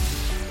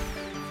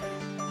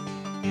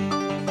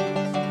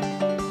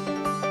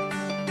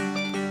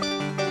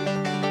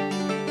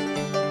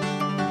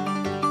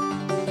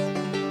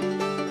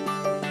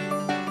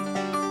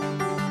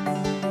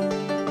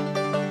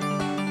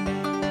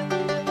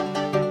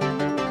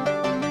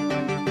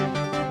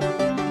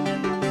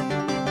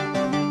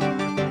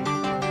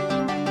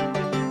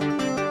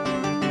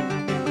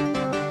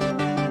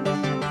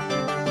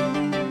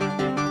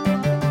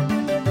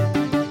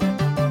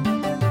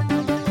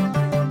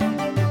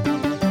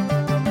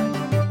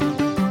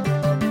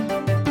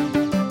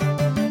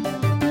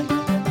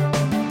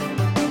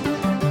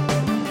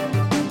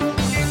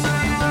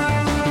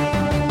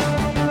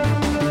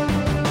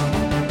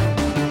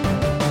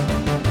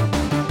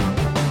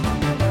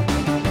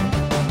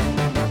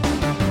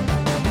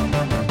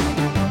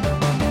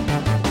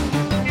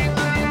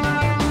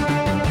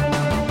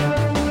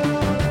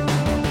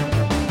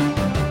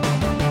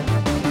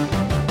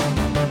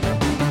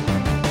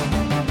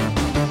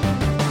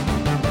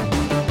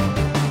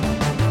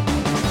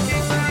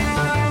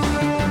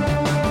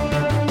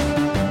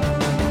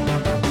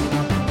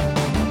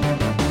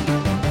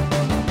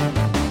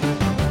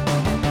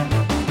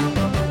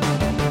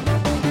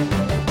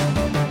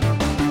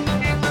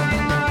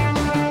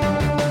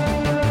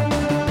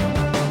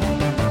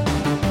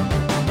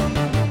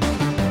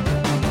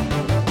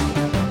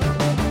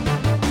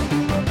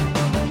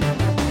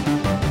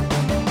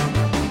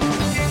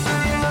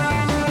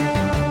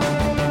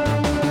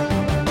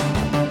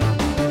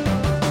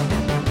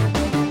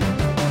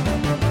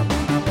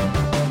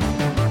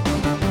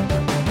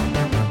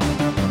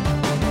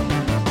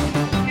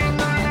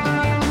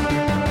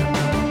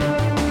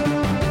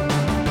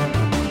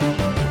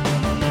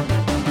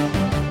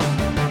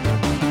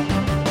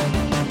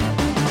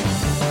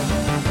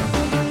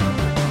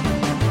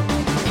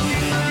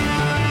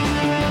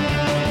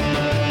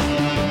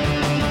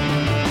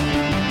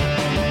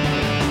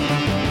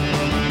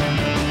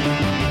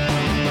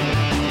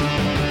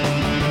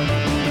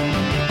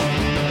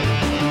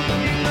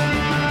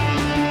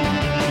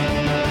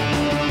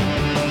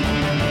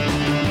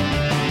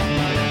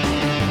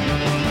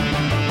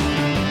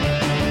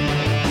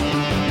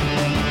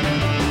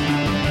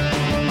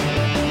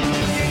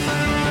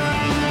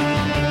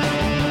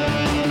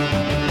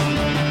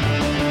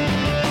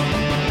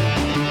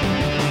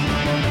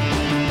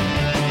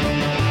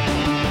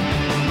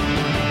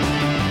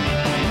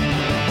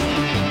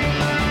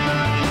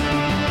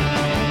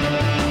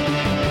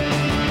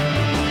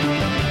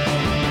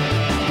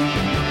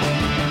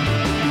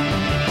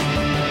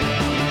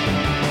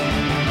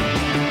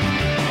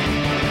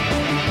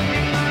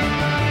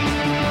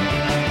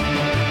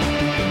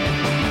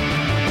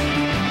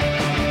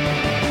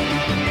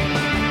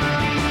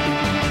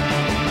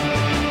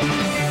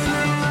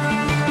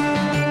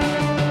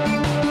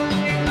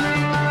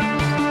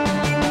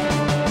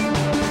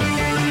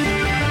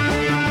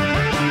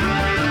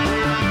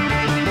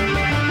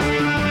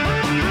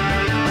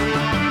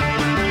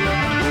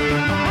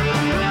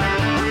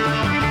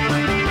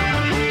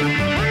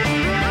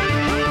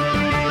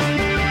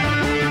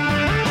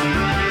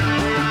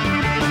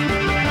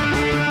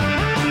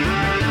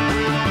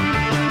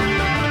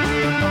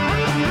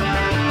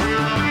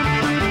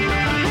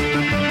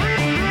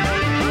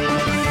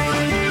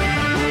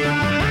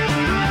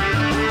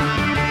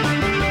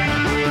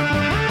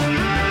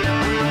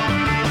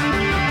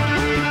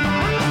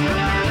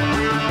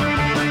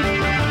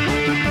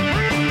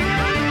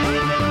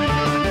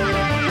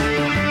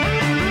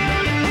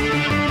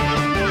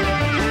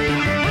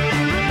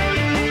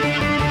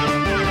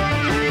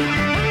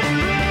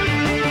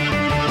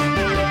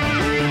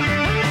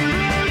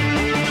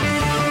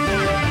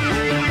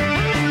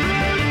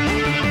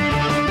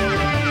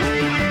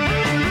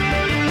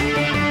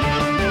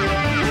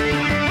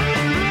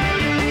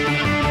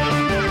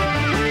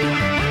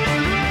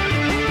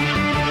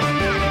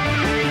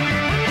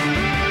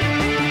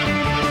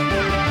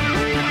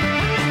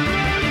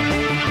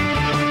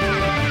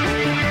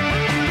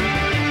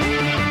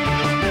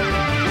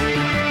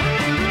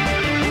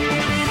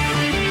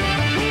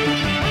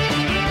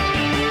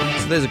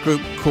 there's a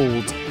group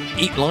called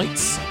Eat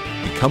Lights,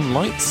 Become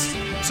Lights,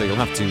 so you'll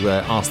have to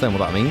ask them what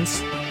that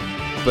means.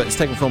 But it's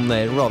taken from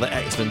their rather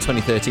excellent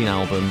 2013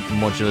 album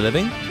Modular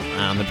Living,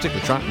 and the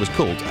particular track was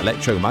called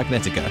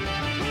Electromagnetica.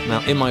 Now,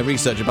 in my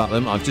research about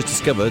them, I've just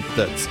discovered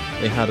that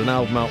they had an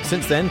album out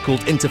since then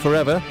called Into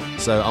Forever,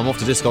 so I'm off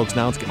to Discogs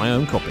now to get my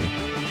own copy.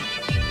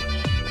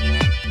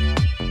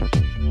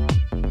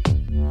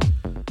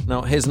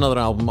 Now, here's another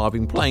album I've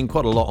been playing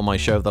quite a lot on my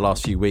show over the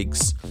last few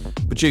weeks,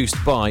 produced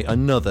by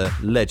another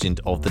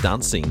legend of the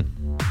dance scene.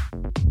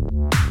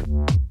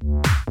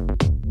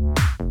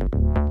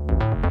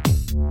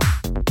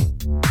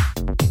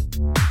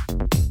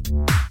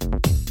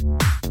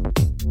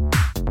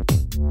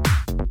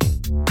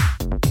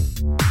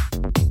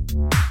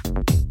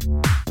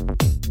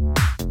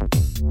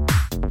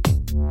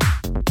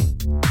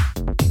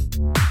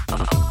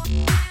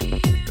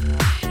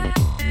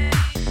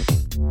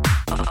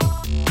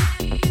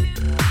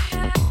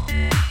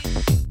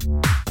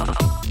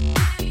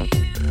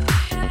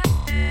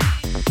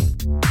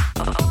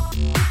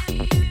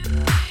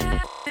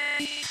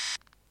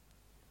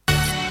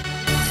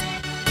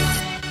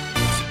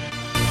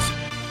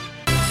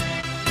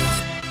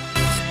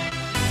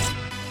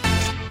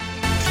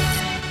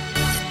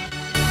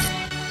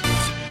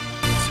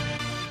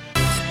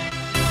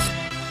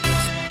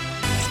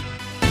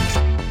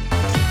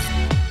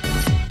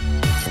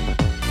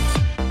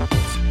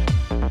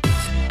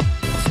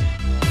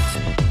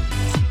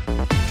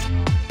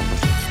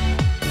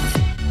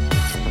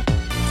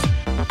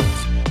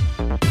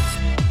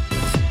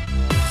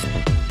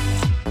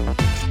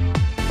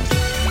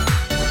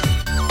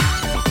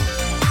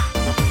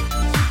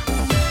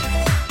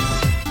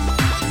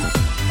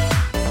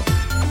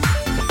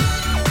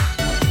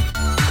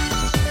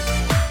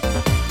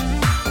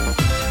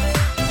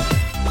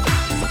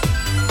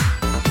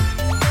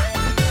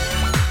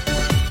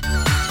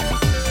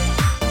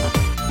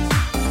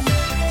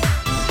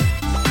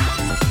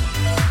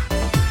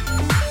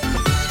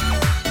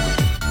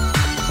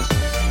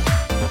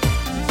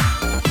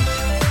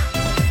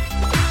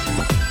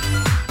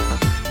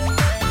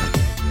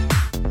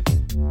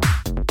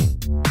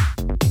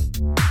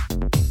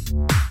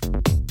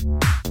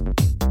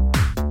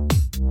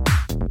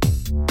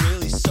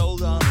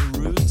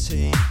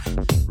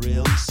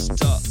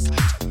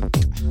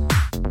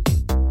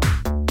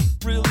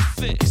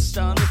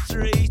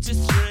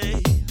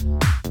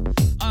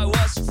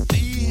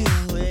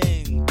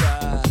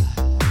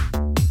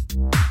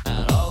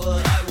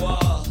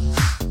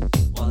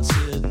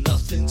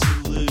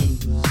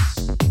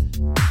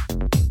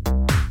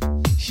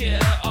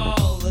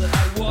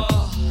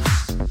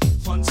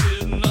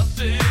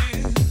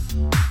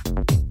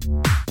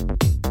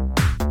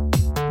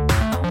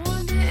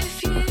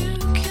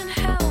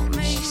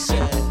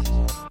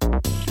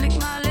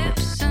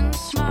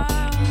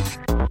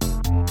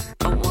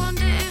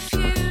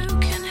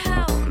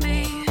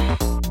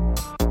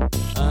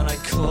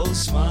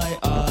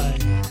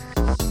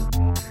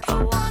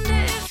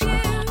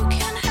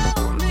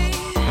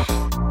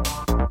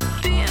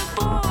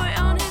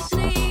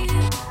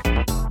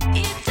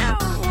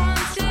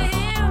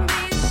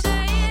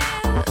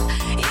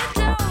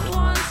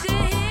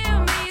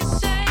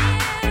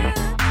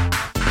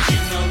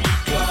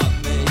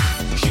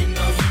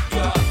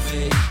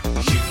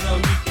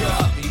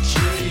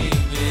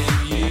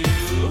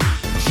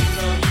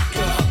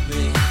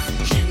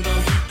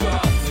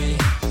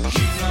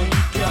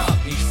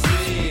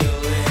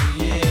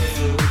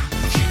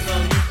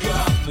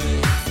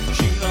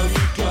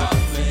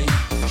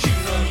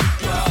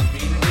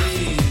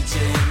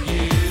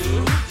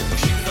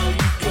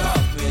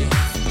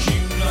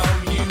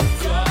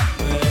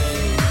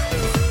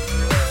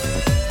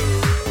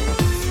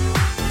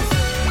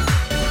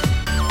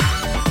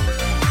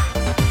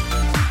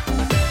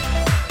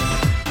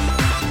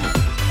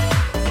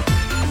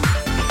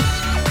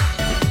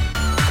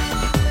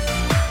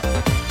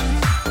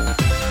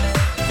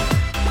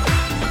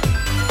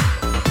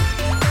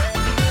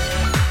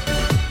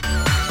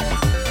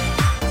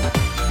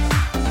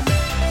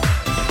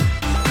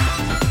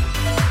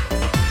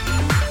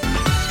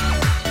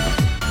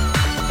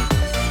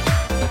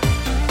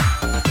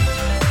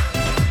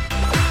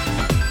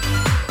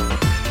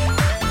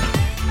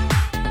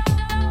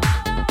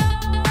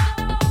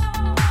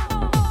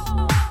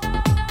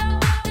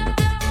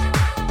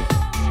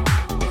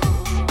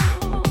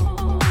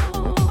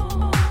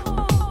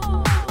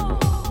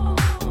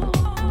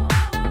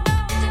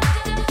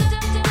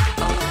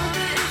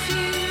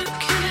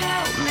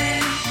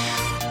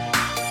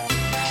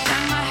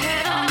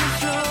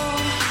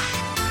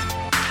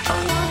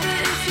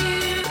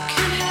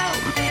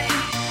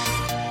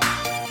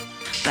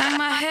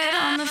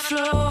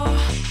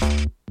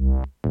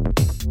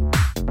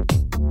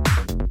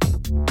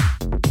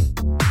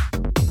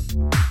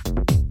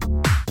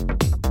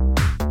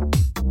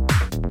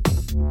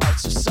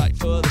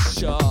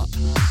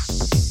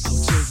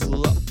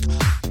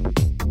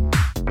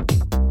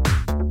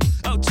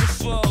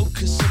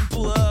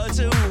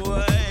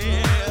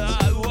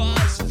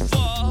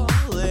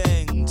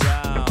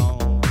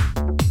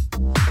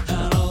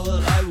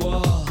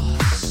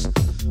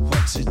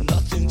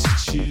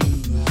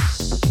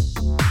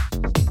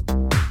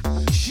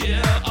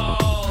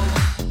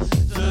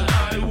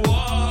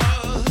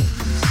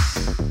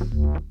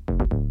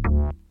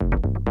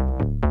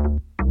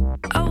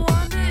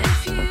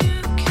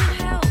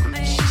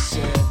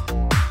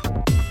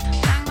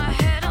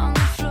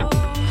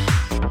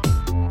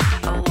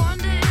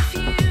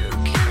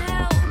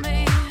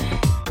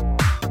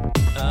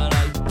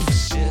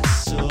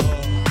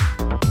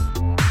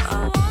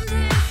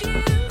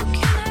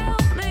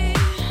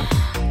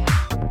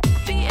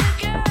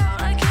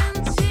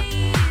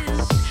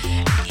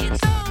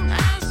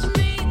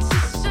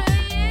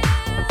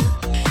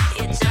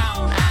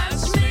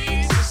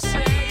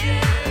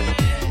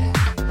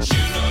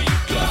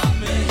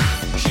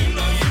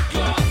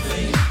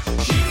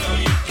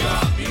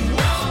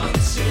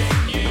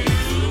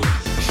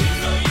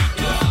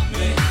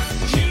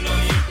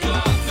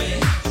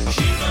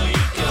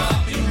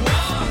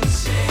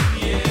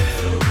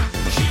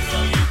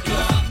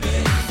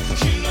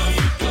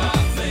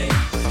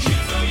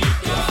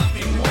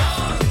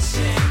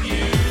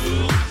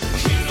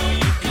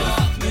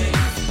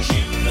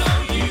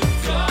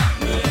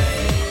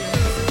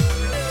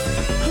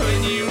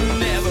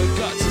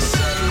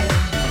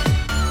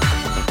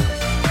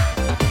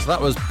 that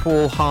was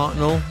Paul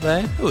Hartnell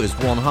there, who is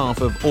one half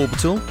of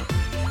Orbital.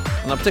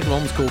 And that particular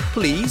one was called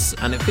Please,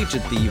 and it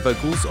featured the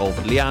vocals of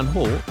Leanne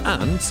Hall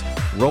and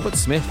Robert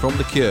Smith from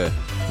The Cure.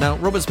 Now,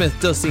 Robert Smith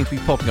does seem to be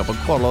popping up on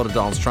quite a lot of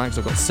dance tracks.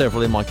 I've got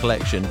several in my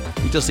collection.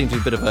 He does seem to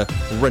be a bit of a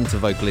renter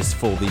vocalist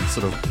for the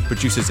sort of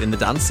producers in the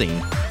dance scene.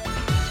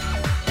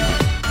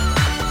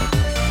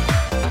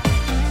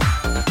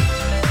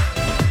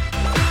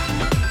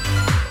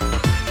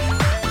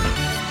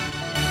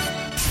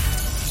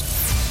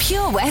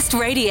 Pure West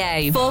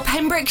Radio for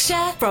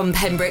Pembrokeshire from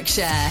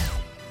Pembrokeshire.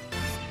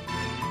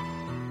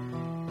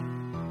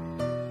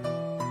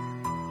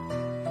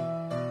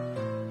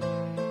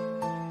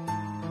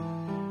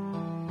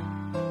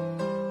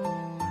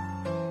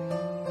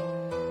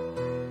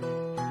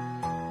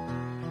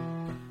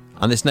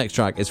 And this next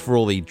track is for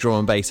all the drum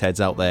and bass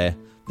heads out there.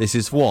 This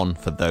is one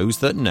for those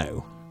that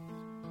know.